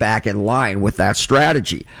bring it back in line with that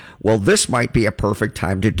strategy. Well, this might be a perfect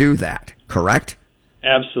time to do that, correct?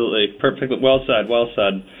 Absolutely. Perfect. Well said.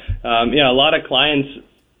 A lot of clients,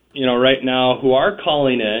 right now who are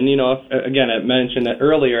calling in, again, I mentioned that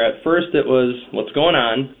earlier, at first it was what's going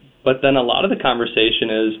on, but then a lot of the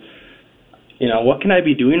conversation is, what can I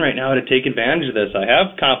be doing right now to take advantage of this? I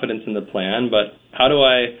have confidence in the plan, but how do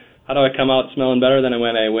I come out smelling better than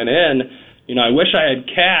when I went in? I wish I had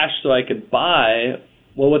cash so I could buy.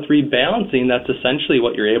 Well, with rebalancing, that's essentially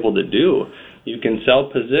what you're able to do. You can sell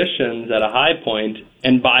positions at a high point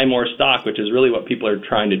and buy more stock, which is really what people are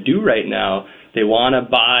trying to do right now. They want to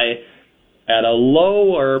buy at a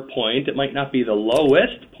lower point. It might not be the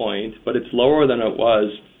lowest point, but it's lower than it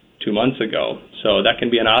was 2 months ago. So that can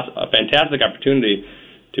be a fantastic opportunity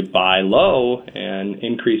to buy low and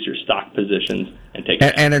increase your stock positions and take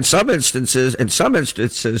it. And in some instances,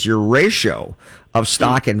 your ratio of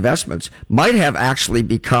stock investments might have actually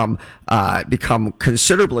become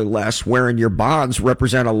considerably less, wherein your bonds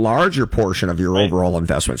represent a larger portion of your overall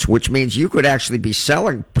investments, which means you could actually be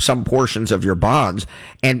selling some portions of your bonds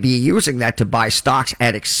and be using that to buy stocks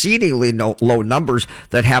at exceedingly low numbers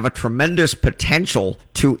that have a tremendous potential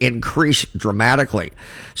to increase dramatically.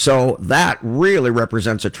 So that really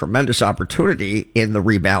represents a tremendous opportunity in the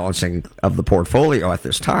rebalancing of the portfolio at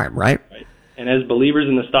this time, right? And as believers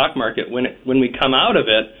in the stock market, when we come out of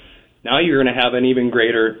it, now you're going to have an even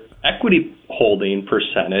greater equity holding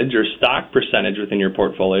percentage or stock percentage within your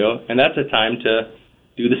portfolio, and that's a time to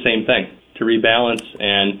do the same thing to rebalance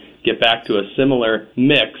and get back to a similar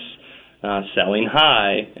mix, selling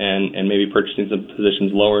high and maybe purchasing some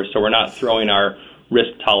positions lower, so we're not throwing our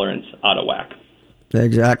risk tolerance out of whack.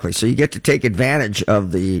 Exactly. So you get to take advantage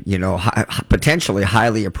of the, potentially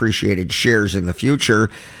highly appreciated shares in the future,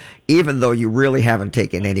 even though you really haven't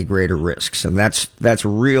taken any greater risks. And that's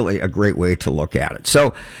really a great way to look at it.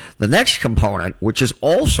 So the next component, which is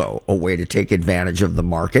also a way to take advantage of the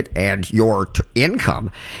market and your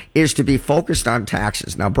income, is to be focused on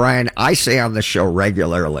taxes. Now, Brian, I say on the show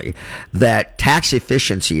regularly that tax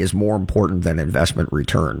efficiency is more important than investment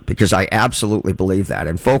return, because I absolutely believe that.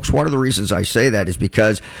 And folks, one of the reasons I say that is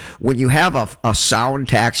because when you have a sound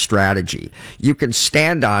tax strategy, you can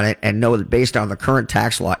stand on it and know that based on the current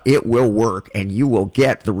tax law, it will work and you will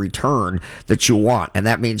get the return that you want. And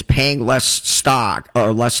that means paying less stock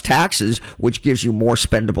or less taxes, which gives you more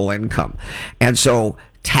spendable income. And so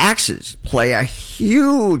taxes play a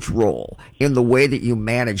huge role in the way that you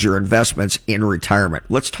manage your investments in retirement.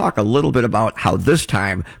 Let's talk a little bit about how this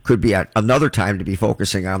time could be another time to be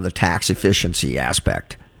focusing on the tax efficiency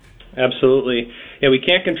aspect. Absolutely. Yeah, we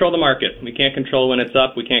can't control the market. We can't control when it's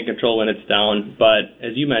up. We can't control when it's down. But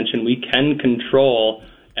as you mentioned, we can control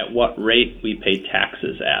at what rate we pay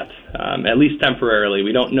taxes at least temporarily.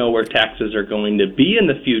 We don't know where taxes are going to be in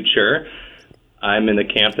the future. I'm in the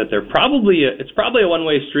camp that it's probably a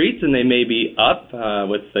one-way street, and they may be up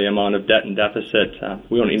with the amount of debt and deficit.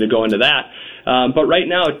 We don't need to go into that. But right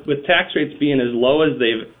now, with tax rates being as low as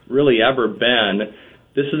they've really ever been,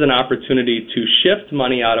 this is an opportunity to shift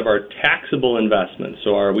money out of our taxable investments,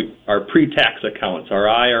 so our pre-tax accounts, our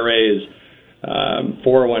IRAs,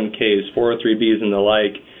 401ks, 403bs, and the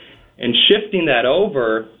like, and shifting that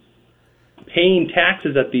over, paying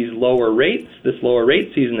taxes at these lower rates, this lower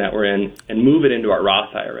rate season that we're in, and move it into our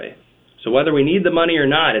Roth IRA. So whether we need the money or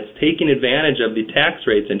not, it's taking advantage of the tax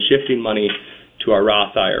rates and shifting money to our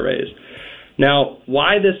Roth IRAs. Now,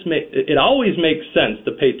 why it always makes sense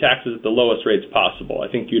to pay taxes at the lowest rates possible.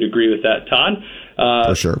 I think you'd agree with that, Todd.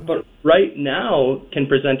 For sure. But right now can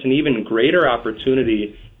present an even greater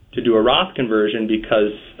opportunity to do a Roth conversion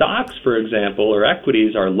because stocks, for example, or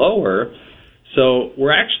equities are lower. So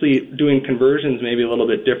we're actually doing conversions maybe a little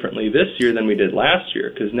bit differently this year than we did last year,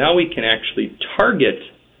 because now we can actually target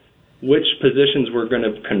which positions we're going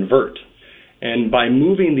to convert. And by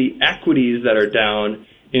moving the equities that are down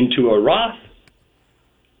into a Roth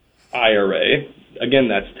IRA, again,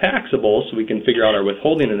 that's taxable, so we can figure out our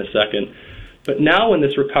withholding in a second. But now when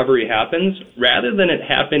this recovery happens, rather than it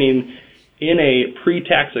happening in a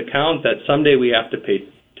pre-tax account that someday we have to pay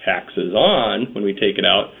taxes on when we take it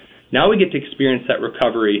out, now we get to experience that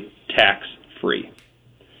recovery tax-free.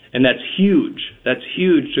 And that's huge. That's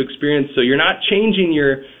huge to experience. So you're not changing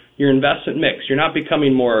your investment mix. You're not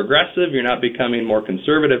becoming more aggressive. You're not becoming more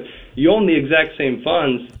conservative. You own the exact same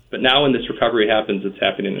funds, but now when this recovery happens, it's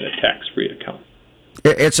happening in a tax-free account.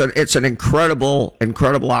 It's an incredible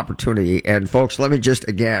opportunity. And folks, let me just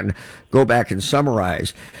again go back and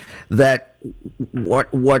summarize that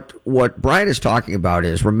what Brian is talking about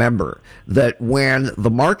is, remember that when the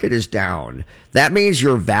market is down, that means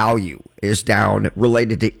your value is down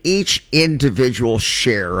related to each individual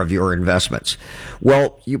share of your investments.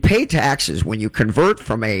 Well, you pay taxes when you convert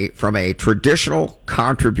from a traditional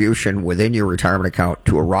contribution within your retirement account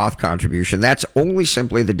to a Roth contribution. That's only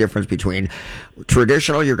simply the difference between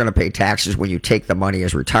traditional, you're going to pay taxes when you take the money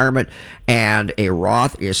as retirement, and a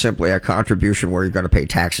Roth is simply a contribution where you're going to pay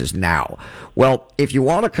taxes now. Well, if you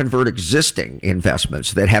want to convert existing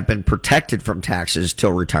investments that have been protected from taxes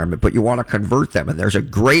till retirement, but you want to convert them, and there's a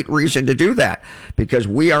great reason to do that, because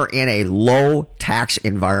we are in a low tax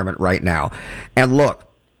environment right now. And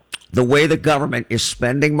look, the way the government is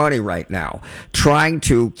spending money right now, trying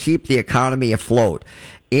to keep the economy afloat,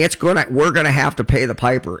 we're gonna have to pay the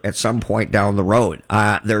piper at some point down the road.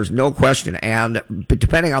 There's no question. And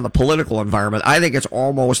depending on the political environment, I think it's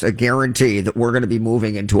almost a guarantee that we're going to be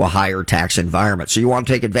moving into a higher tax environment. So you want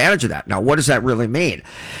to take advantage of that. Now, what does that really mean?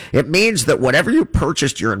 It means that whatever you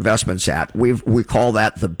purchased your investments at, we call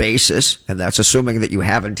that the basis, and that's assuming that you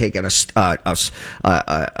haven't taken a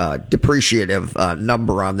depreciative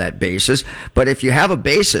number on that basis. But if you have a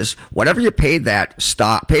basis, whatever you paid for that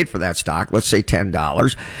stock, let's say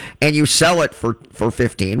 $10. And you sell it for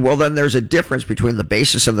 15, well, then there's a difference between the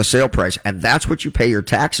basis and the sale price, and that's what you pay your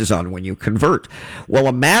taxes on when you convert. Well,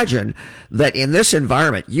 imagine that in this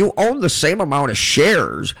environment, you own the same amount of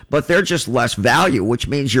shares, but they're just less value, which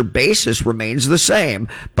means your basis remains the same,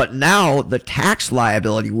 but now the tax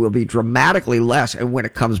liability will be dramatically less, and when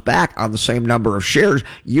it comes back on the same number of shares,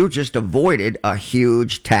 you just avoided a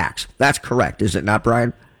huge tax. That's correct, is it not,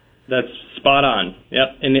 Brian? That's Spot on.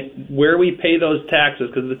 Yep. And where we pay those taxes,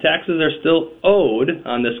 because the taxes are still owed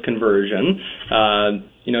on this conversion,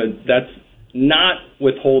 that's not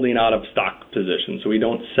withholding out of stock position. So we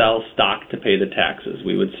don't sell stock to pay the taxes.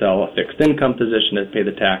 We would sell a fixed income position to pay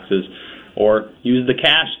the taxes, or use the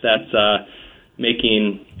cash that's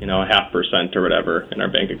making 0.5% or whatever in our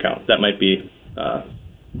bank account. That might be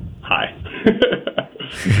high.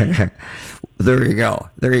 There you go.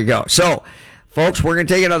 So, folks, we're going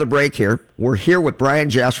to take another break here. We're here with Brian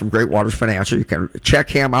Jess from Great Waters Financial. You can check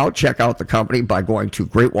him out, check out the company by going to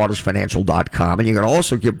greatwatersfinancial.com. And you can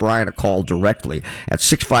also give Brian a call directly at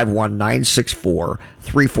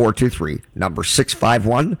 651-964-3423. Number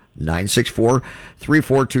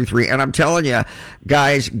 651-964-3423. And I'm telling you,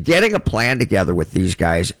 guys, getting a plan together with these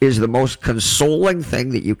guys is the most consoling thing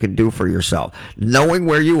that you can do for yourself. Knowing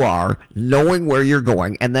where you are, knowing where you're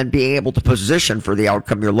going, and then being able to position for the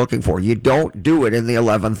outcome you're looking for. You don't do it in the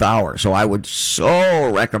 11th hour. So I would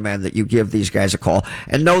so recommend that you give these guys a call,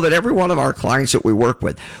 and know that every one of our clients that we work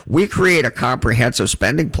with, we create a comprehensive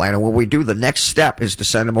spending plan. And when we do, the next step is to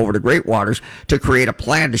send them over to Great Waters to create a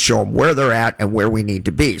plan to show them where they're at and where we need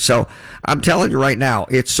to be. So I'm telling you right now,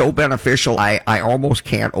 it's so beneficial, I almost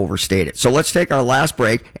can't overstate it. So let's take our last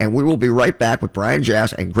break, and we will be right back with Brian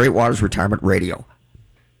Jess and Great Waters Retirement Radio.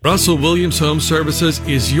 Russell Williams Home Services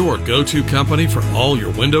is your go-to company for all your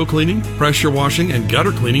window cleaning, pressure washing, and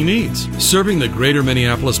gutter cleaning needs. Serving the greater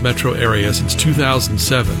Minneapolis metro area since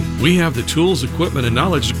 2007, we have the tools, equipment, and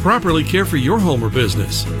knowledge to properly care for your home or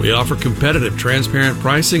business. We offer competitive, transparent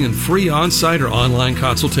pricing and free on-site or online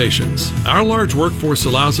consultations. Our large workforce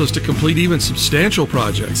allows us to complete even substantial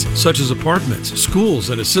projects, such as apartments, schools,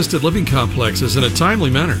 and assisted living complexes in a timely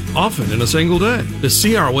manner, often in a single day. To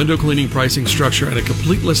see our window cleaning pricing structure and a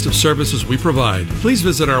complete list of services we provide, please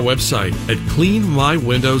visit our website at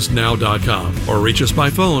cleanmywindowsnow.com or reach us by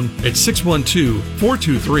phone at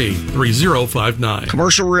 612-423-3059.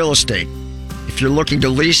 Commercial real estate. If you're looking to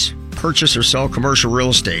lease, purchase, or sell commercial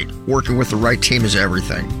real estate, working with the right team is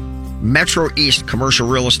everything. Metro East Commercial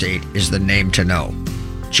Real Estate is the name to know.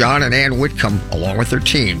 John and Ann Whitcomb, along with their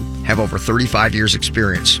team, have over 35 years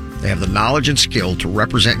experience. They have the knowledge and skill to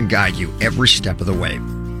represent and guide you every step of the way.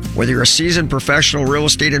 Whether you're a seasoned professional real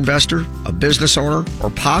estate investor, a business owner, or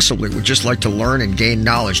possibly would just like to learn and gain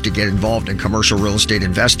knowledge to get involved in commercial real estate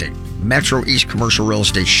investing, Metro East Commercial Real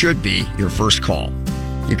Estate should be your first call.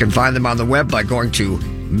 You can find them on the web by going to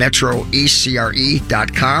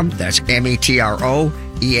metroeastcre.com. That's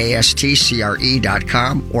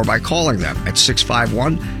metroeastcre.com, or by calling them at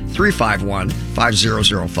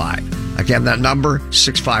 651-351-5005. Again, that number,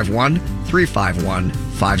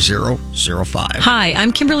 651-351-5005. Hi,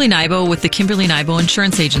 I'm Kimberly Nybo with the Kimberly Nybo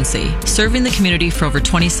Insurance Agency, serving the community for over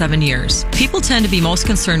 27 years. People tend to be most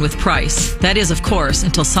concerned with price. That is, of course,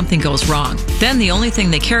 until something goes wrong. Then the only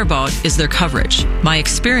thing they care about is their coverage. My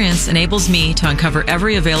experience enables me to uncover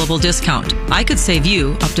every available discount. I could save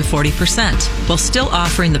you up to 40%, while still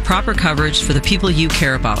offering the proper coverage for the people you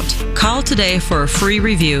care about. Call today for a free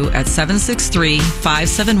review at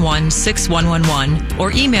 763-571-6111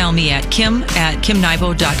 or email me at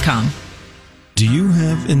kim@kimnybo.com. Do you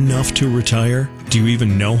have enough to retire? Do you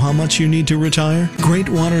even know how much you need to retire? Great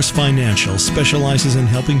Waters Financial specializes in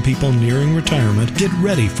helping people nearing retirement get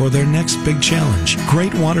ready for their next big challenge.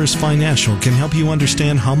 Great Waters Financial can help you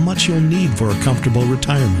understand how much you'll need for a comfortable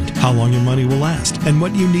retirement, how long your money will last, and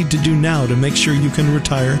what you need to do now to make sure you can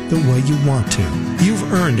retire the way you want to.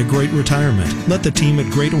 You've earned a great retirement. Let the team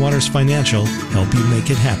at Great Waters Financial help you make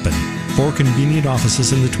it happen. 4 convenient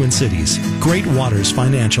offices in the Twin Cities.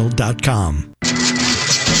 GreatWatersFinancial.com.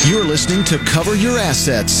 You're listening to Cover Your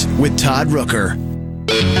Assets with Todd Rooker.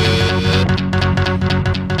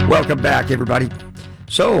 Welcome back, everybody.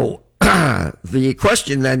 So, the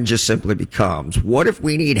question then just simply becomes, what if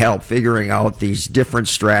we need help figuring out these different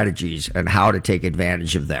strategies and how to take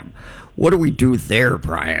advantage of them? What do we do there,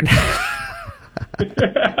 Brian?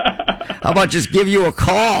 How about just give you a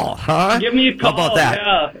call, huh? Give me a call. How about that?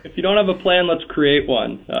 Yeah. If you don't have a plan, let's create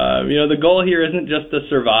one. The goal here isn't just to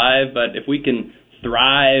survive, but if we can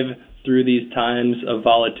thrive through these times of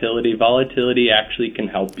volatility actually can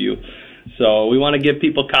help you. So we want to give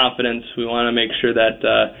people confidence. We want to make sure that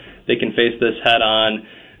they can face this head on.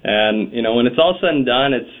 And, when it's all said and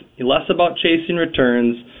done, it's less about chasing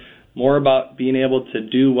returns, more about being able to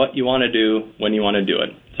do what you want to do when you want to do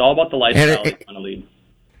it. It's all about the lifestyle you want to lead.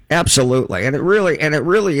 Absolutely. And it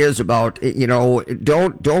really is about,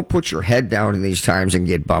 don't put your head down in these times and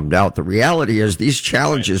get bummed out. The reality is these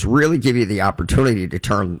challenges really give you the opportunity to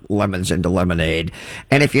turn lemons into lemonade.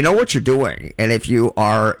 And if you know what you're doing, and if you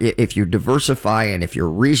diversify, and if you're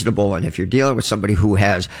reasonable, and if you're dealing with somebody who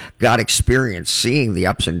has got experience seeing the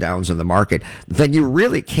ups and downs in the market, then you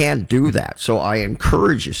really can do that. So I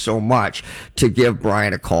encourage you so much to give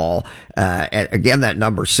Brian a call. Again, that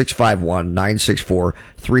number,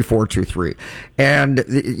 651-964-3423. And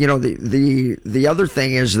the other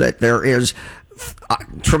thing is that there is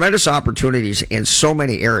tremendous opportunities in so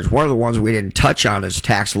many areas. One of the ones we didn't touch on is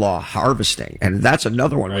tax law harvesting, and that's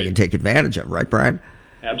another one we can take advantage of, right, Brian?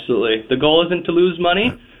 Absolutely. The goal isn't to lose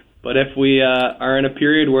money, but if we are in a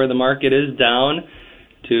period where the market is down,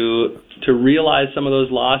 to realize some of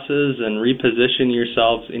those losses and reposition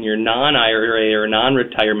yourself in your non-IRA or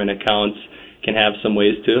non-retirement accounts can have some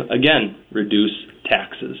ways to, again, reduce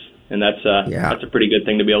taxes. And that's a pretty good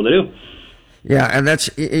thing to be able to do. Yeah, and that's,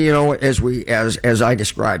 as I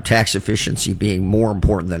described, tax efficiency being more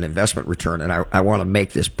important than investment return. And I want to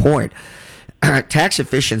make this point. Tax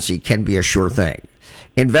efficiency can be a sure thing.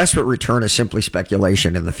 Investment return is simply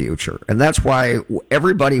speculation in the future. And that's why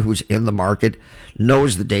everybody who's in the market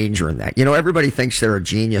knows the danger in that. Everybody thinks they're a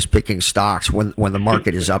genius picking stocks when the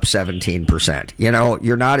market is up 17%.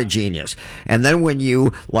 You're not a genius. And then when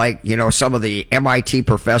you, some of the MIT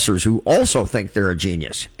professors who also think they're a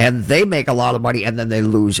genius, and they make a lot of money and then they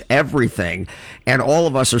lose everything. And all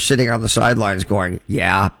of us are sitting on the sidelines going,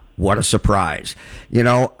 yeah, what a surprise.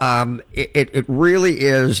 It really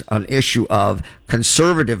is an issue of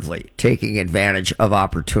conservatively taking advantage of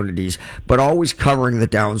opportunities, but always covering the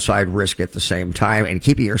downside risk at the same time and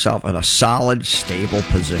keeping yourself in a solid, stable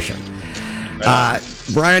position.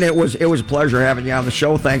 Brian, it was a pleasure having you on the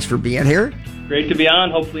show. Thanks for being here. Great to be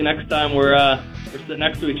on. Hopefully next time we're sitting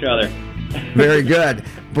next to each other. Very good.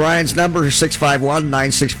 Brian's number is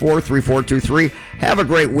 651-964-3423. Have a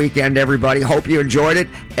great weekend, everybody. Hope you enjoyed it.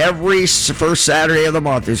 Every first Saturday of the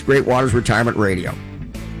month is Great Waters Retirement Radio.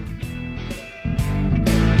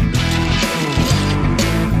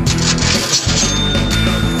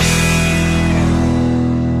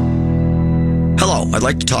 Hello, I'd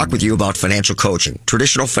like to talk with you about financial coaching.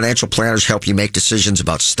 Traditional financial planners help you make decisions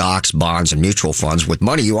about stocks, bonds, and mutual funds with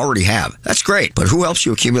money you already have. That's great, but who helps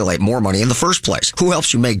you accumulate more money in the first place? Who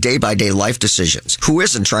helps you make day-by-day life decisions? Who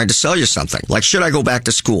isn't trying to sell you something? Like, should I go back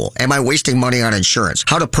to school? Am I wasting money on insurance?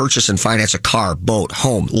 How to purchase and finance a car, boat,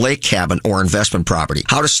 home, lake cabin, or investment property?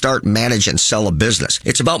 How to start, manage, and sell a business?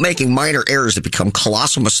 It's about making minor errors that become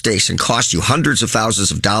colossal mistakes and cost you hundreds of thousands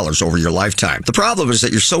of dollars over your lifetime. The problem is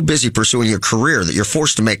that you're so busy pursuing your career that you're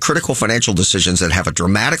forced to make critical financial decisions that have a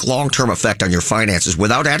dramatic long-term effect on your finances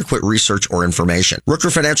without adequate research or information. Rooker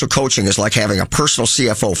Financial Coaching is like having a personal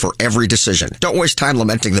CFO for every decision. Don't waste time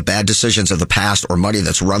lamenting the bad decisions of the past or money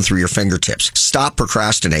that's run through your fingertips. Stop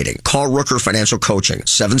procrastinating. Call Rooker Financial Coaching,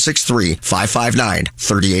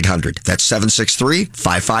 763-559-3800. That's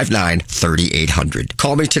 763-559-3800.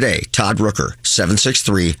 Call me today, Todd Rooker,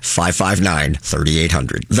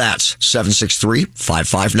 763-559-3800. That's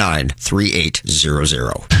 763-559-3800.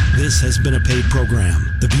 This has been a paid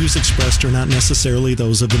program. The views expressed are not necessarily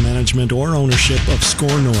those of the management or ownership of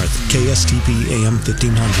SCORE North, KSTP AM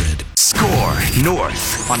 1500. SCORE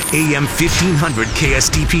North on AM 1500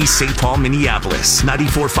 KSTP St. Paul, Minneapolis,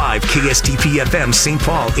 94.5 KSTP FM St.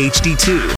 Paul HD2,